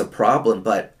that's a problem.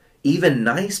 But even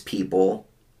nice people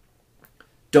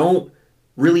don't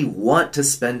really want to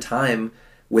spend time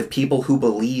with people who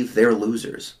believe they're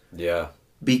losers. Yeah.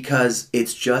 Because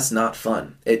it's just not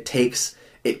fun.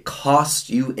 It costs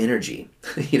you energy.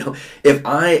 You know, if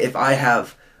I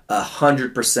have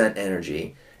 100%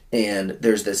 energy and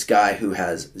there's this guy who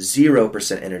has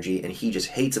 0% energy and he just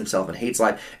hates himself and hates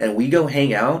life, and we go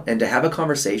hang out and to have a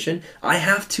conversation, I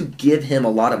have to give him a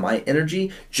lot of my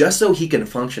energy just so he can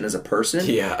function as a person,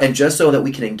 and just so that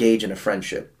we can engage in a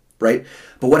friendship. Right?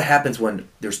 But what happens when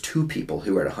there's two people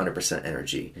who are at 100%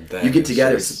 energy? You get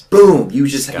together, boom, you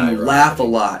laugh a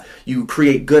lot, you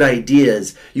create good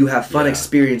ideas, you have fun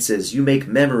experiences, you make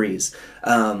memories,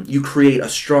 you create a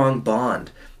strong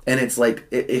bond. And it's like,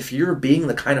 if you're being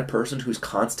the kind of person who's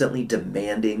constantly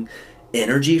demanding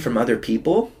energy from other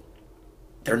people,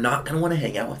 they're not going to want to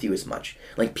hang out with you as much.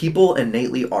 Like, people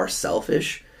innately are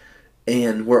selfish,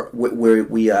 and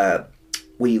we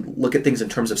look at things in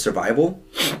terms of survival.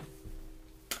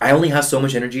 I only have so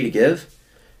much energy to give.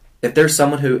 If there's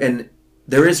someone who, and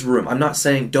there is room. I'm not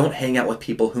saying don't hang out with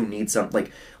people who need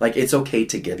something. Like it's okay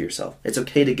to give yourself. It's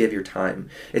okay to give your time.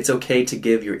 It's okay to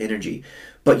give your energy.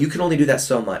 But you can only do that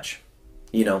so much.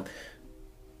 You know,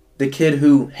 the kid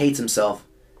who hates himself,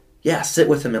 sit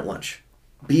with him at lunch.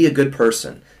 Be a good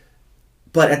person.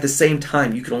 But at the same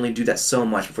time, you can only do that so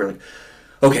much before you're like,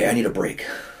 okay, I need a break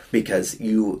because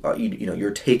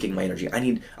you're taking my energy.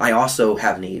 I also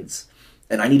have needs.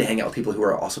 And I need to hang out with people who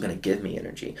are also going to give me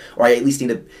energy, or I at least need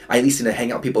to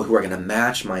hang out with people who are going to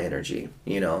match my energy.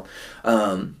 You know,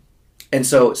 and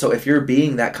so if you're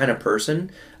being that kind of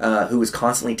person who is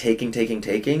constantly taking,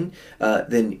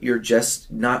 then you're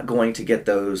just not going to get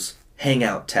those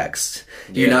hangout texts.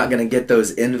 You're not going to get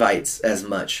those invites as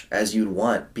much as you'd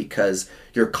want because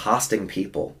you're costing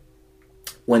people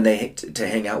when they to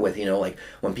hang out with, like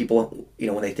when people,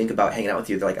 when they think about hanging out with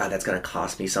you, they're like, that's going to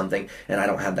cost me something and I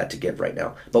don't have that to give right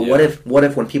now. But what if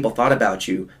when people thought about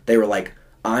you, they were like,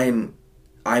 I'm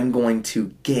going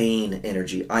to gain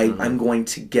energy. I'm going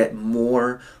to get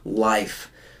more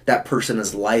life. That person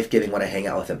is life-giving when I hang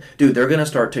out with them. Dude, they're going to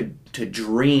start to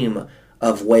dream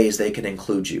of ways they can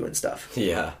include you and stuff.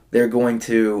 Yeah. They're going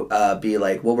to be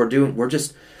like, well, we're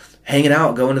just hanging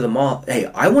out, going to the mall. Hey,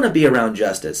 I want to be around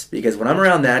Justice because when I'm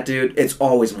around that dude, it's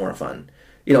always more fun.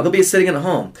 They'll be sitting at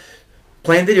home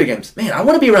playing video games. Man, I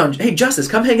want to be around. Hey, Justice,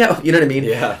 come hang out. You know what I mean?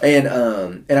 Yeah.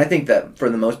 And I think that for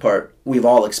the most part, we've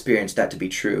all experienced that to be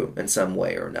true in some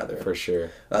way or another. For sure.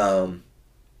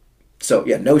 So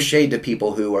yeah, no shade to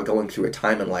people who are going through a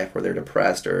time in life where they're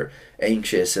depressed or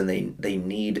anxious and they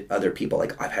need other people.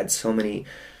 Like I've had so many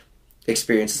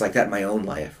experiences like that in my own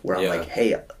life where I'm like,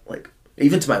 hey, like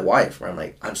even to my wife where I'm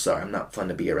like, I'm sorry, I'm not fun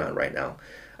to be around right now.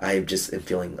 I just am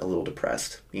feeling a little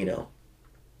depressed, you know.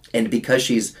 And because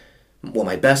she's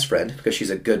my best friend, because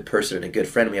she's a good person and a good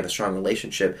friend and we have a strong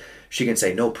relationship, she can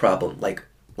say, no problem. Like,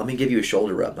 let me give you a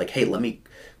shoulder rub. Like, hey, let me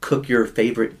cook your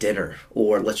favorite dinner,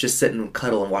 or let's just sit and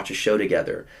cuddle and watch a show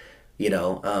together, you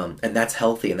know, and that's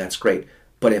healthy and that's great.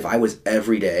 But if I was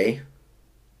every day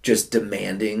just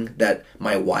demanding that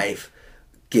my wife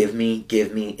give me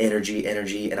energy,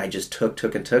 and I just took,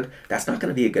 that's not going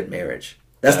to be a good marriage.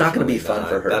 That's not going to be fun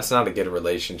for her. That's not a good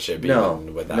relationship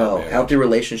even without marriage. Healthy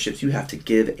relationships, you have to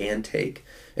give and take.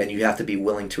 And you have to be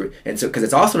willing to... And so, because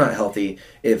it's also not healthy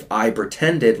if I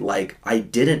pretended like I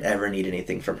didn't ever need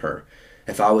anything from her.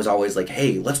 If I was always like,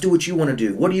 hey, let's do what you want to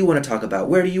do. What do you want to talk about?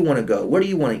 Where do you want to go? Where do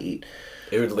you want to eat?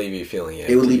 It would leave you feeling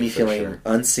empty. It would leave me feeling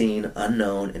unseen,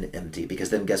 unknown, and empty.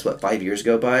 Because then guess what? 5 years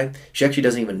go by, she actually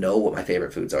doesn't even know what my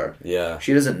favorite foods are. Yeah.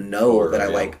 She doesn't know that I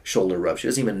like shoulder rub. She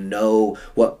doesn't even know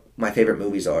what my favorite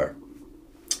movies are.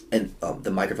 And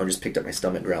the microphone just picked up my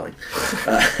stomach growling.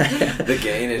 The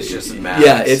gain is just massive.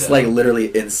 Yeah, it's like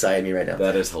literally inside me right now.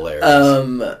 That is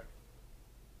hilarious.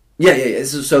 Yeah.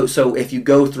 So if you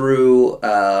go through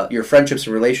your friendships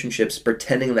and relationships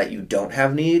pretending that you don't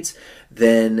have needs,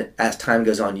 then as time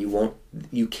goes on,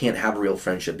 you can't have a real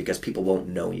friendship because people won't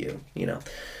know you. You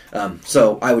know.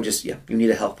 So I would just you need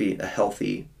a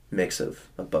healthy mix of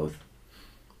both.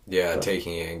 Yeah,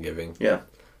 taking and giving. Yeah.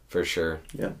 For sure.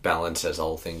 Yeah. Balance as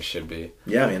all things should be.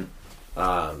 Yeah,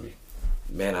 man.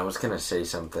 Man, I was going to say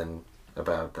something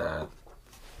about that.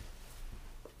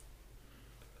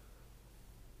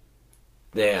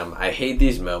 Damn, I hate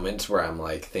these moments where I'm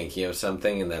like thinking of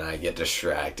something and then I get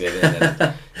distracted. And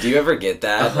then, do you ever get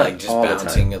that? Like just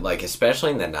bouncing, like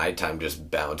especially in the nighttime, just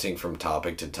bouncing from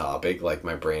topic to topic. Like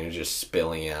my brain is just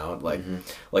spilling out like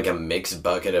a mixed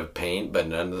bucket of paint, but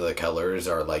none of the colors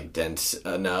are like dense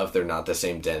enough. They're not the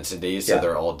same density, so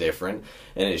they're all different.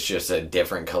 And it's just a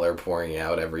different color pouring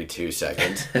out every 2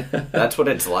 seconds. That's what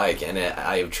it's like. And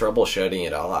I have trouble shutting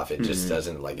it off. It just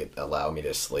doesn't allow me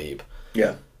to sleep.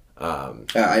 Yeah.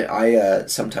 I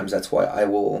sometimes that's why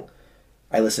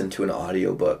I listen to an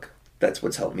audiobook. That's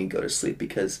what's helped me go to sleep,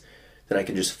 because then I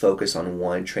can just focus on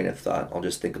one train of thought. I'll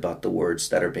just think about the words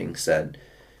that are being said,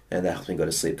 and that helps me go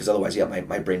to sleep. Because otherwise,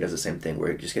 my brain does the same thing where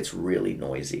it just gets really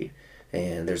noisy,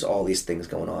 and there's all these things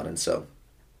going on. And so,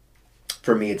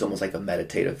 for me, it's almost like a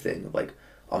meditative thing. Like,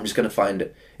 I'm just going to find,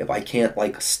 if I can't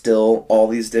like still all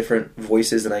these different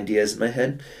voices and ideas in my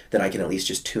head, then I can at least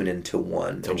just tune into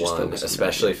one.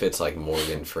 Especially if it's like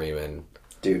Morgan Freeman.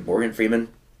 Dude, Morgan Freeman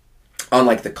on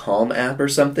like the Calm app or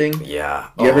something.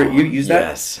 Yeah. You use that?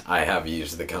 Yes, I have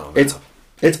used the Calm app.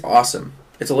 It's awesome.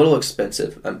 It's a little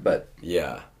expensive, but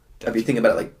yeah. I'd be thinking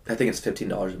about it, like, I think it's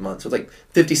 $15 a month. So it's like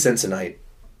 50 cents a night.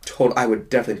 I would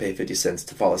definitely pay 50 cents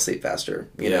to fall asleep faster.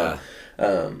 You know?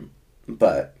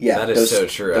 But yeah, that is so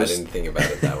true. I didn't think about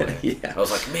it that way. Yeah, I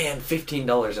was like, man,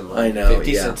 $15 a month. I know,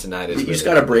 50 cents a night is. You just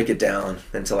got to break it down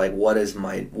into like what is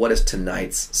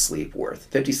tonight's sleep worth?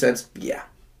 50 cents? Yeah,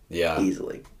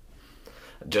 easily.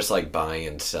 Just like buying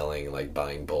and selling, like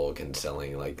buying bulk and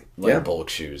selling like bulk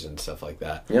shoes and stuff like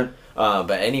that. Yeah.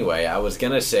 But anyway, I was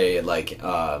gonna say like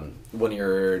when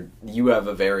you have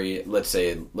a very let's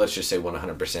just say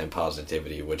 100%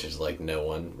 positivity, which is like no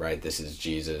one, right? This is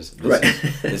Jesus.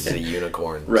 This is a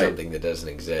unicorn, something that doesn't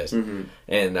exist. Mm-hmm.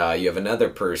 And you have another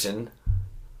person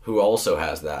who also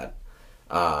has that.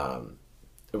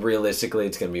 Realistically,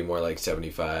 it's going to be more like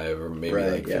 75 or maybe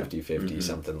like 50-50,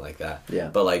 something like that. Yeah.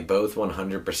 But like both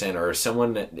 100%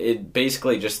 or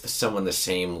basically just someone the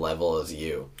same level as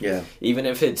you. Yeah. Even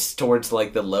if it's towards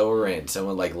like the lower end,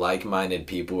 someone like-minded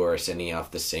people who are sending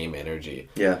off the same energy.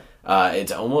 Yeah.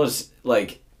 It's almost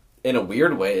like, in a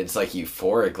weird way, it's like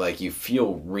euphoric. Like you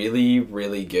feel really,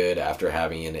 really good after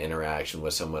having an interaction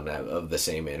with someone of the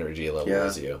same energy level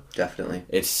as you. Definitely.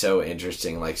 It's so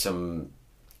interesting. Like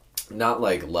not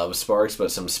like love sparks,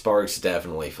 but some sparks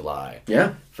definitely fly.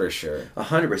 Yeah. For sure.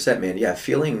 100%, man. Yeah,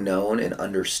 feeling known and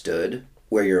understood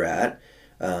where you're at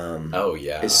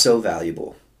is so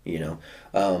valuable, you know.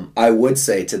 I would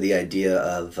say to the idea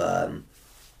of,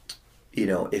 you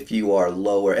know, if you are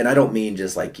lower, and I don't mean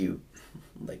just like you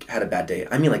like had a bad day.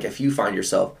 I mean like if you find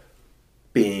yourself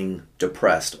being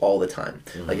depressed all the time.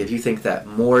 Mm-hmm. Like if you think that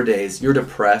more days, you're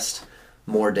depressed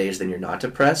more days than you're not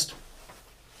depressed,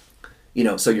 you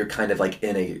know, so you're kind of like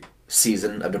in a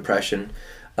season of depression.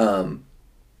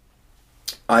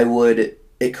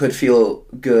 It could feel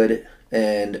good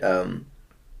and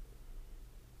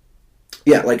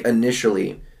Yeah, like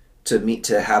initially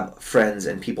to have friends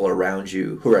and people around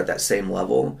you who are at that same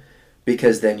level,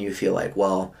 because then you feel like,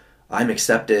 well, I'm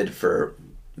accepted for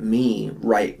me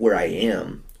right where I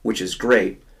am, which is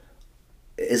great,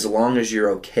 as long as you're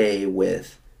okay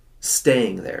with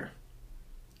staying there.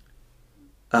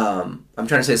 I'm trying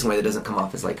to say this in a way that doesn't come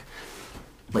off as like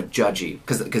judgy,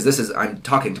 because this is, I'm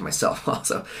talking to myself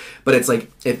also, but it's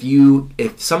like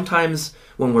if sometimes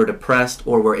when we're depressed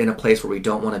or we're in a place where we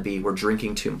don't want to be, we're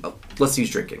drinking let's use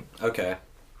drinking. Okay.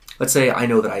 Let's say I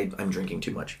know that I'm drinking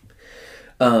too much.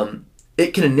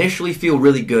 It can initially feel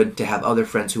really good to have other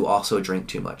friends who also drink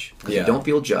too much. You don't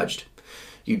feel judged.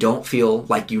 You don't feel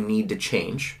like you need to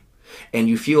change, and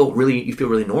you feel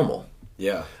really normal.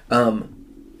 Yeah.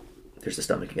 There's the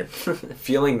stomach again.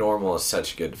 Feeling normal is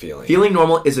such a good feeling. Feeling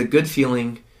normal is a good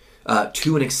feeling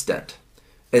to an extent,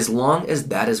 as long as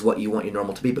that is what you want your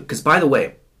normal to be. Because, by the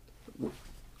way,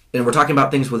 and we're talking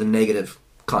about things with a negative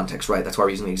context, right? That's why we're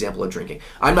using the example of drinking.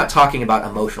 I'm not talking about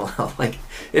emotional health. Like,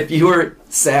 if you're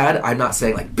sad, I'm not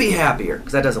saying, like, be happier,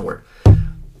 because that doesn't work.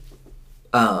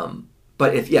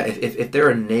 But if there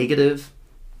are negative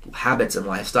habits and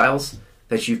lifestyles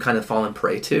that you've kind of fallen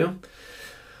prey to,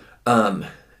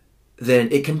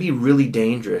 then it can be really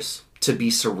dangerous to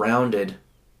be surrounded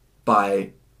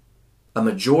by a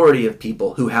majority of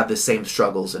people who have the same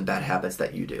struggles and bad habits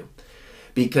that you do,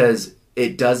 because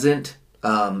it doesn't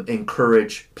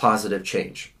encourage positive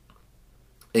change.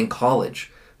 In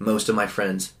college, most of my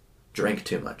friends drank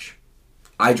too much.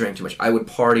 I drank too much. I would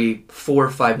party 4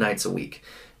 or 5 nights a week,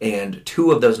 and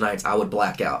 2 of those nights I would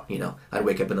black out. I'd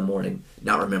wake up in the morning,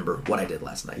 not remember what I did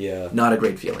last night. Yeah. Not a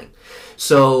great feeling.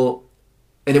 So,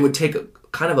 and it would take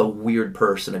kind of a weird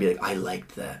person to be like, I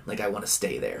liked that. Like, I want to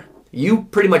stay there. You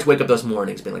pretty much wake up those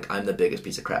mornings being like, I'm the biggest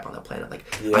piece of crap on the planet. Like,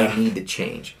 I need to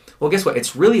change. Well, guess what?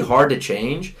 It's really hard to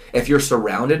change if you're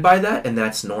surrounded by that, and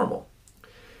that's normal.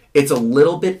 It's a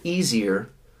little bit easier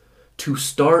to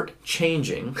start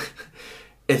changing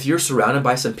if you're surrounded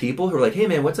by some people who are like, hey,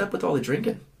 man, what's up with all the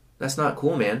drinking? That's not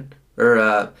cool, man.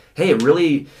 Or, hey,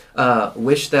 really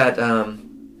wish that...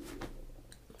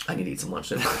 I need to eat some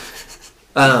lunch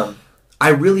now. I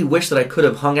really wish that I could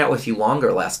have hung out with you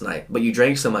longer last night, but you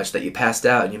drank so much that you passed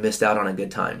out and you missed out on a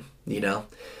good time,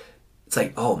 It's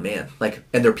like, oh man, and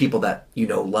there are people that,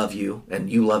 love you and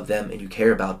you love them and you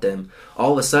care about them.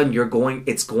 All of a sudden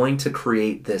it's going to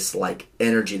create this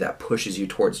energy that pushes you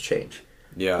towards change.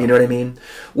 Yeah. You know what I mean?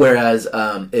 Whereas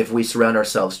if we surround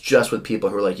ourselves just with people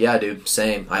who are like, yeah, dude,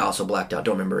 same. I also blacked out.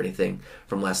 Don't remember anything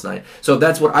from last night. So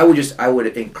that's what I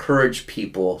would encourage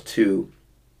people to,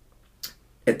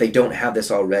 if they don't have this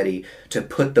already, to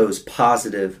put those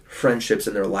positive friendships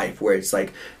in their life where it's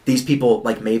like these people,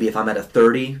 maybe if I'm at a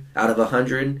 30 out of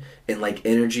 100 in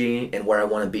energy and where I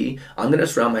want to be, I'm going to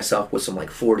surround myself with some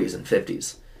 40s and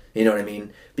 50s. You know what I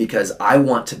mean? Because I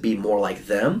want to be more like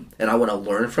them and I want to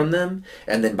learn from them.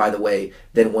 And then, by the way,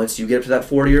 then once you get up to that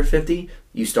 40 or 50,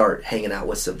 you start hanging out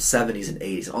with some 70s and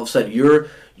 80s. All of a sudden,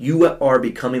 you are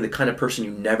becoming the kind of person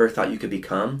you never thought you could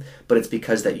become, but it's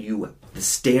because that the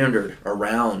standard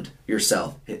around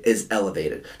yourself is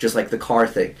elevated. Just like the car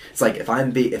thing. It's like if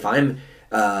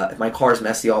my car is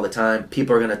messy all the time,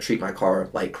 people are going to treat my car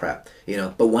like crap,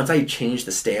 But once I change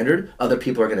the standard, other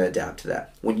people are going to adapt to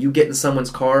that. When you get in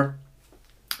someone's car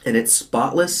and it's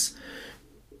spotless,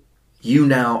 you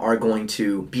now are going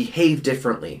to behave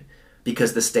differently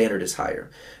because the standard is higher.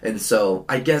 And so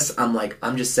I guess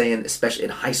I'm just saying, especially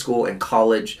in high school and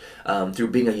college,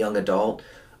 through being a young adult,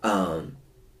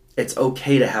 it's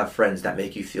okay to have friends that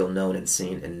make you feel known and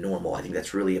seen and normal. I think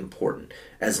that's really important,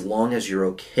 as long as you're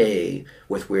okay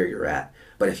with where you're at.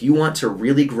 But if you want to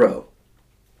really grow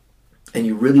and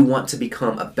you really want to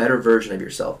become a better version of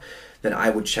yourself, then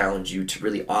I would challenge you to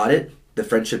really audit the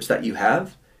friendships that you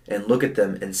have and look at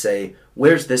them and say,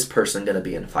 where's this person going to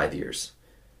be in 5 years?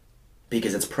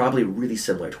 Because it's probably really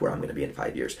similar to where I'm going to be in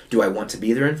 5 years. Do I want to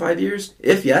be there in 5 years?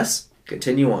 If yes,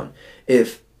 continue on.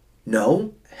 If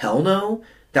no, hell no,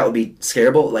 that would be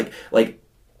scareable. Like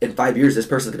in 5 years, this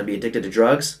person's going to be addicted to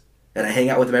drugs, and I hang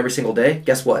out with them every single day.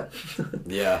 Guess what?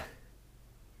 Yeah.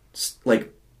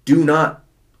 Do not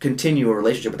continue a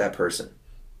relationship with that person.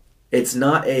 It's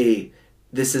not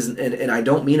and I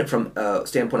don't mean it from a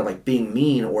standpoint of being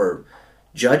mean or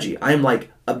judgy. I'm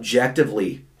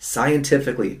objectively,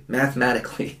 scientifically,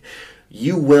 mathematically,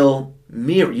 you will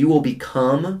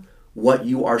become what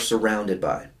you are surrounded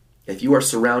by. If you are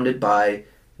surrounded by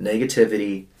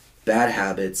negativity, bad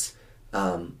habits,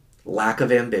 lack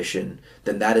of ambition,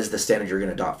 then that is the standard you're going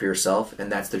to adopt for yourself,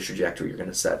 and that's the trajectory you're going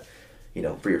to set,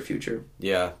 for your future.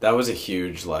 Yeah, that was a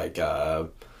huge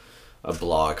a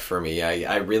block for me.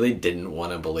 I really didn't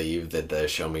want to believe that the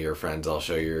show me your friends, I'll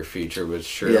show you your future was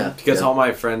true. Yeah, because all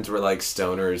my friends were like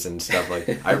stoners and stuff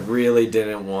like I really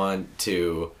didn't want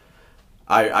to.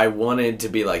 I wanted to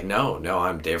be like, no,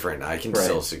 I'm different. I can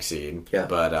still succeed. Yeah.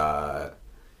 But,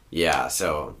 yeah,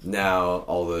 so now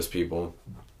all those people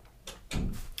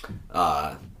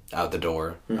out the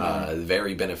door.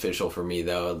 Very beneficial for me,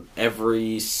 though.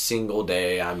 Every single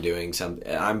day I'm doing something.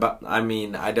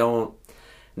 I don't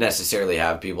necessarily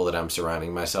have people that I'm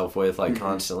surrounding myself with, like,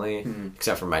 constantly,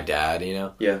 except for my dad, you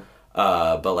know? Yeah.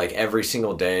 But, like, every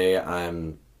single day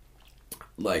I'm,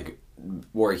 like,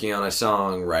 working on a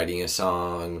song, writing a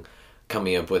song,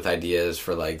 coming up with ideas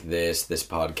for like this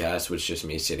podcast was just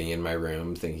me sitting in my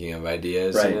room thinking of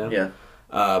ideas. Right. You know? Yeah.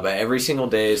 But every single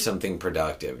day is something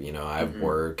productive. You know, I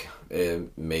work,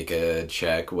 make a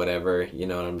check, whatever. You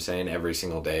know what I'm saying? Every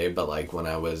single day. But like when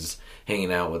I was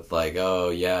hanging out with like, oh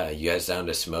yeah, you guys down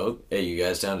to smoke? Hey, you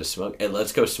guys down to smoke? Hey,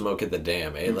 let's go smoke at the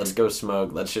dam. Hey, let's go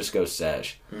smoke. Let's just go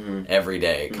sesh every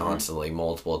day, constantly,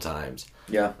 multiple times.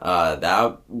 Yeah.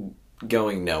 That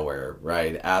going nowhere,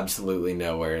 right? Absolutely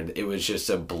nowhere. It was just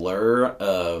a blur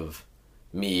of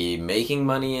me making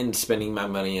money and spending my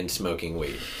money and smoking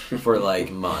weed for like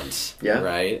months. Yeah.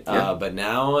 Right? Yeah. But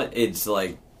now it's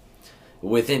like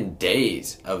within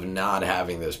days of not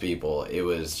having those people, it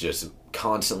was just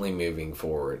constantly moving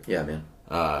forward. Yeah, man.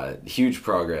 Huge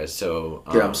progress. So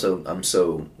Dude, I'm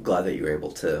so glad that you were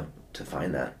able to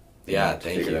find that. Yeah, to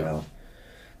thank figure you. it out.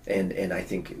 And I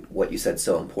think what you said is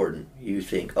so important. You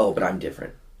think, oh, but I'm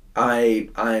different.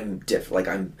 I'm different. Like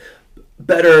I'm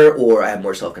better, or I have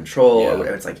more self-control, or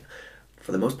whatever. It's like,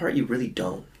 for the most part, you really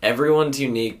don't. Everyone's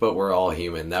unique, but we're all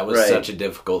human. That was Right. such a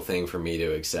difficult thing for me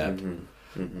to accept.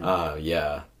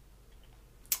 Yeah.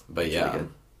 But That's yeah, really good.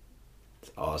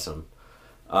 it's awesome.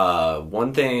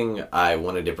 One thing I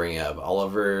wanted to bring up,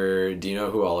 Oliver, do you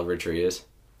know who Oliver Tree is?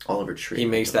 Oliver Tree. He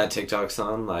makes that TikTok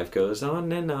song, Life Goes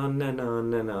On and On and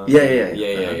On and On.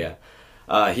 Yeah.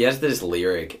 He has this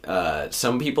lyric,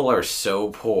 some people are so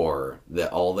poor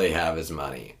that all they have is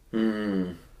money.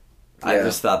 Yeah. I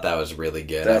just thought that was really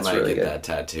good. That's I might really get good. that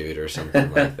tattooed or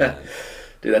something like that.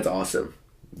 Dude, that's awesome.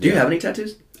 Do you have any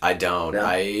tattoos? I don't. No?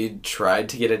 I tried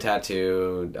to get a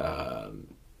tattoo,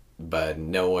 but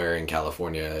nowhere in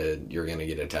California you're going to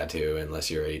get a tattoo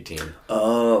unless you're 18.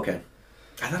 Oh, okay.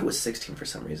 I thought it was 16 for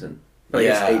some reason. But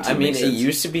Yeah, I guess 18 I mean, makes it sense.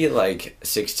 used to be like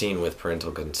 16 with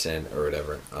parental consent or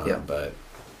whatever. Yeah. But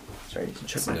Sorry, I need to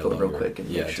check It's my no phone real longer- quick and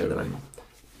yeah, make sure that totally. I'm...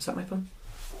 Is that my phone?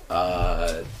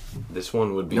 this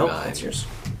one would be No, mine. that's yours.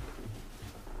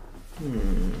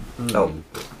 Oh,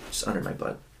 just under my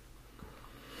butt.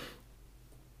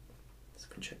 Let's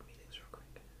go check meetings real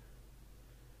quick.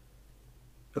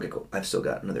 Okay, cool. I've still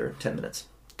got another 10 minutes.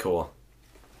 Cool.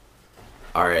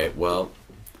 All right. Well,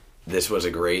 this was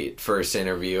a great first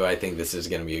interview. I think this is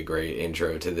going to be a great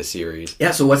intro to the series.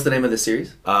 Yeah, so what's the name of this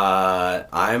series?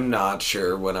 I'm not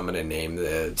sure what I'm going to name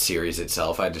the series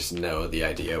itself. I just know the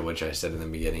idea, which I said in the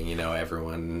beginning, you know,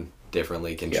 everyone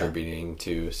differently contributing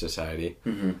to society.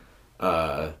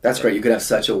 That's great. You could have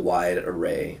such a wide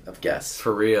array of guests.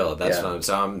 For real, that's Yeah. fun.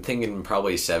 So I'm thinking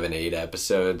probably 7-8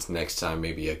 episodes. Next time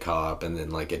maybe a cop, and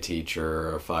then like a teacher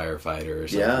or a firefighter or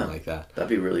something like that. That'd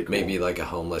be really cool. Maybe like a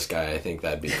homeless guy. I think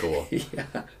that'd be cool. Yeah.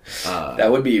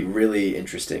 That would be really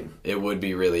interesting. It would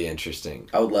be really interesting.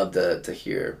 I would love to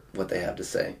hear what they have to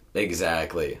say.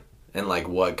 Exactly. And like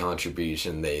what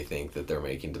contribution they think that they're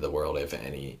making to the world, if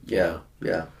any. you know?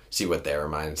 Yeah. See what their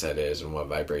mindset is and what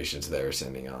vibrations they're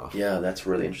sending off. Yeah, that's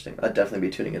really interesting. I'd definitely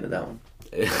be tuning into that one.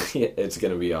 It's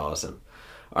going to be awesome.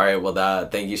 All right, well,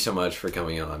 thank you so much for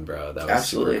coming on, bro. That was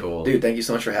Absolutely. super cool. Dude, thank you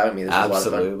so much for having me. This was a lot of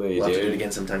fun. Absolutely, We'll have to do dude. it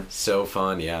again sometime. So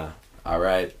fun, yeah. All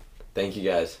right. Thank you,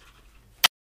 guys.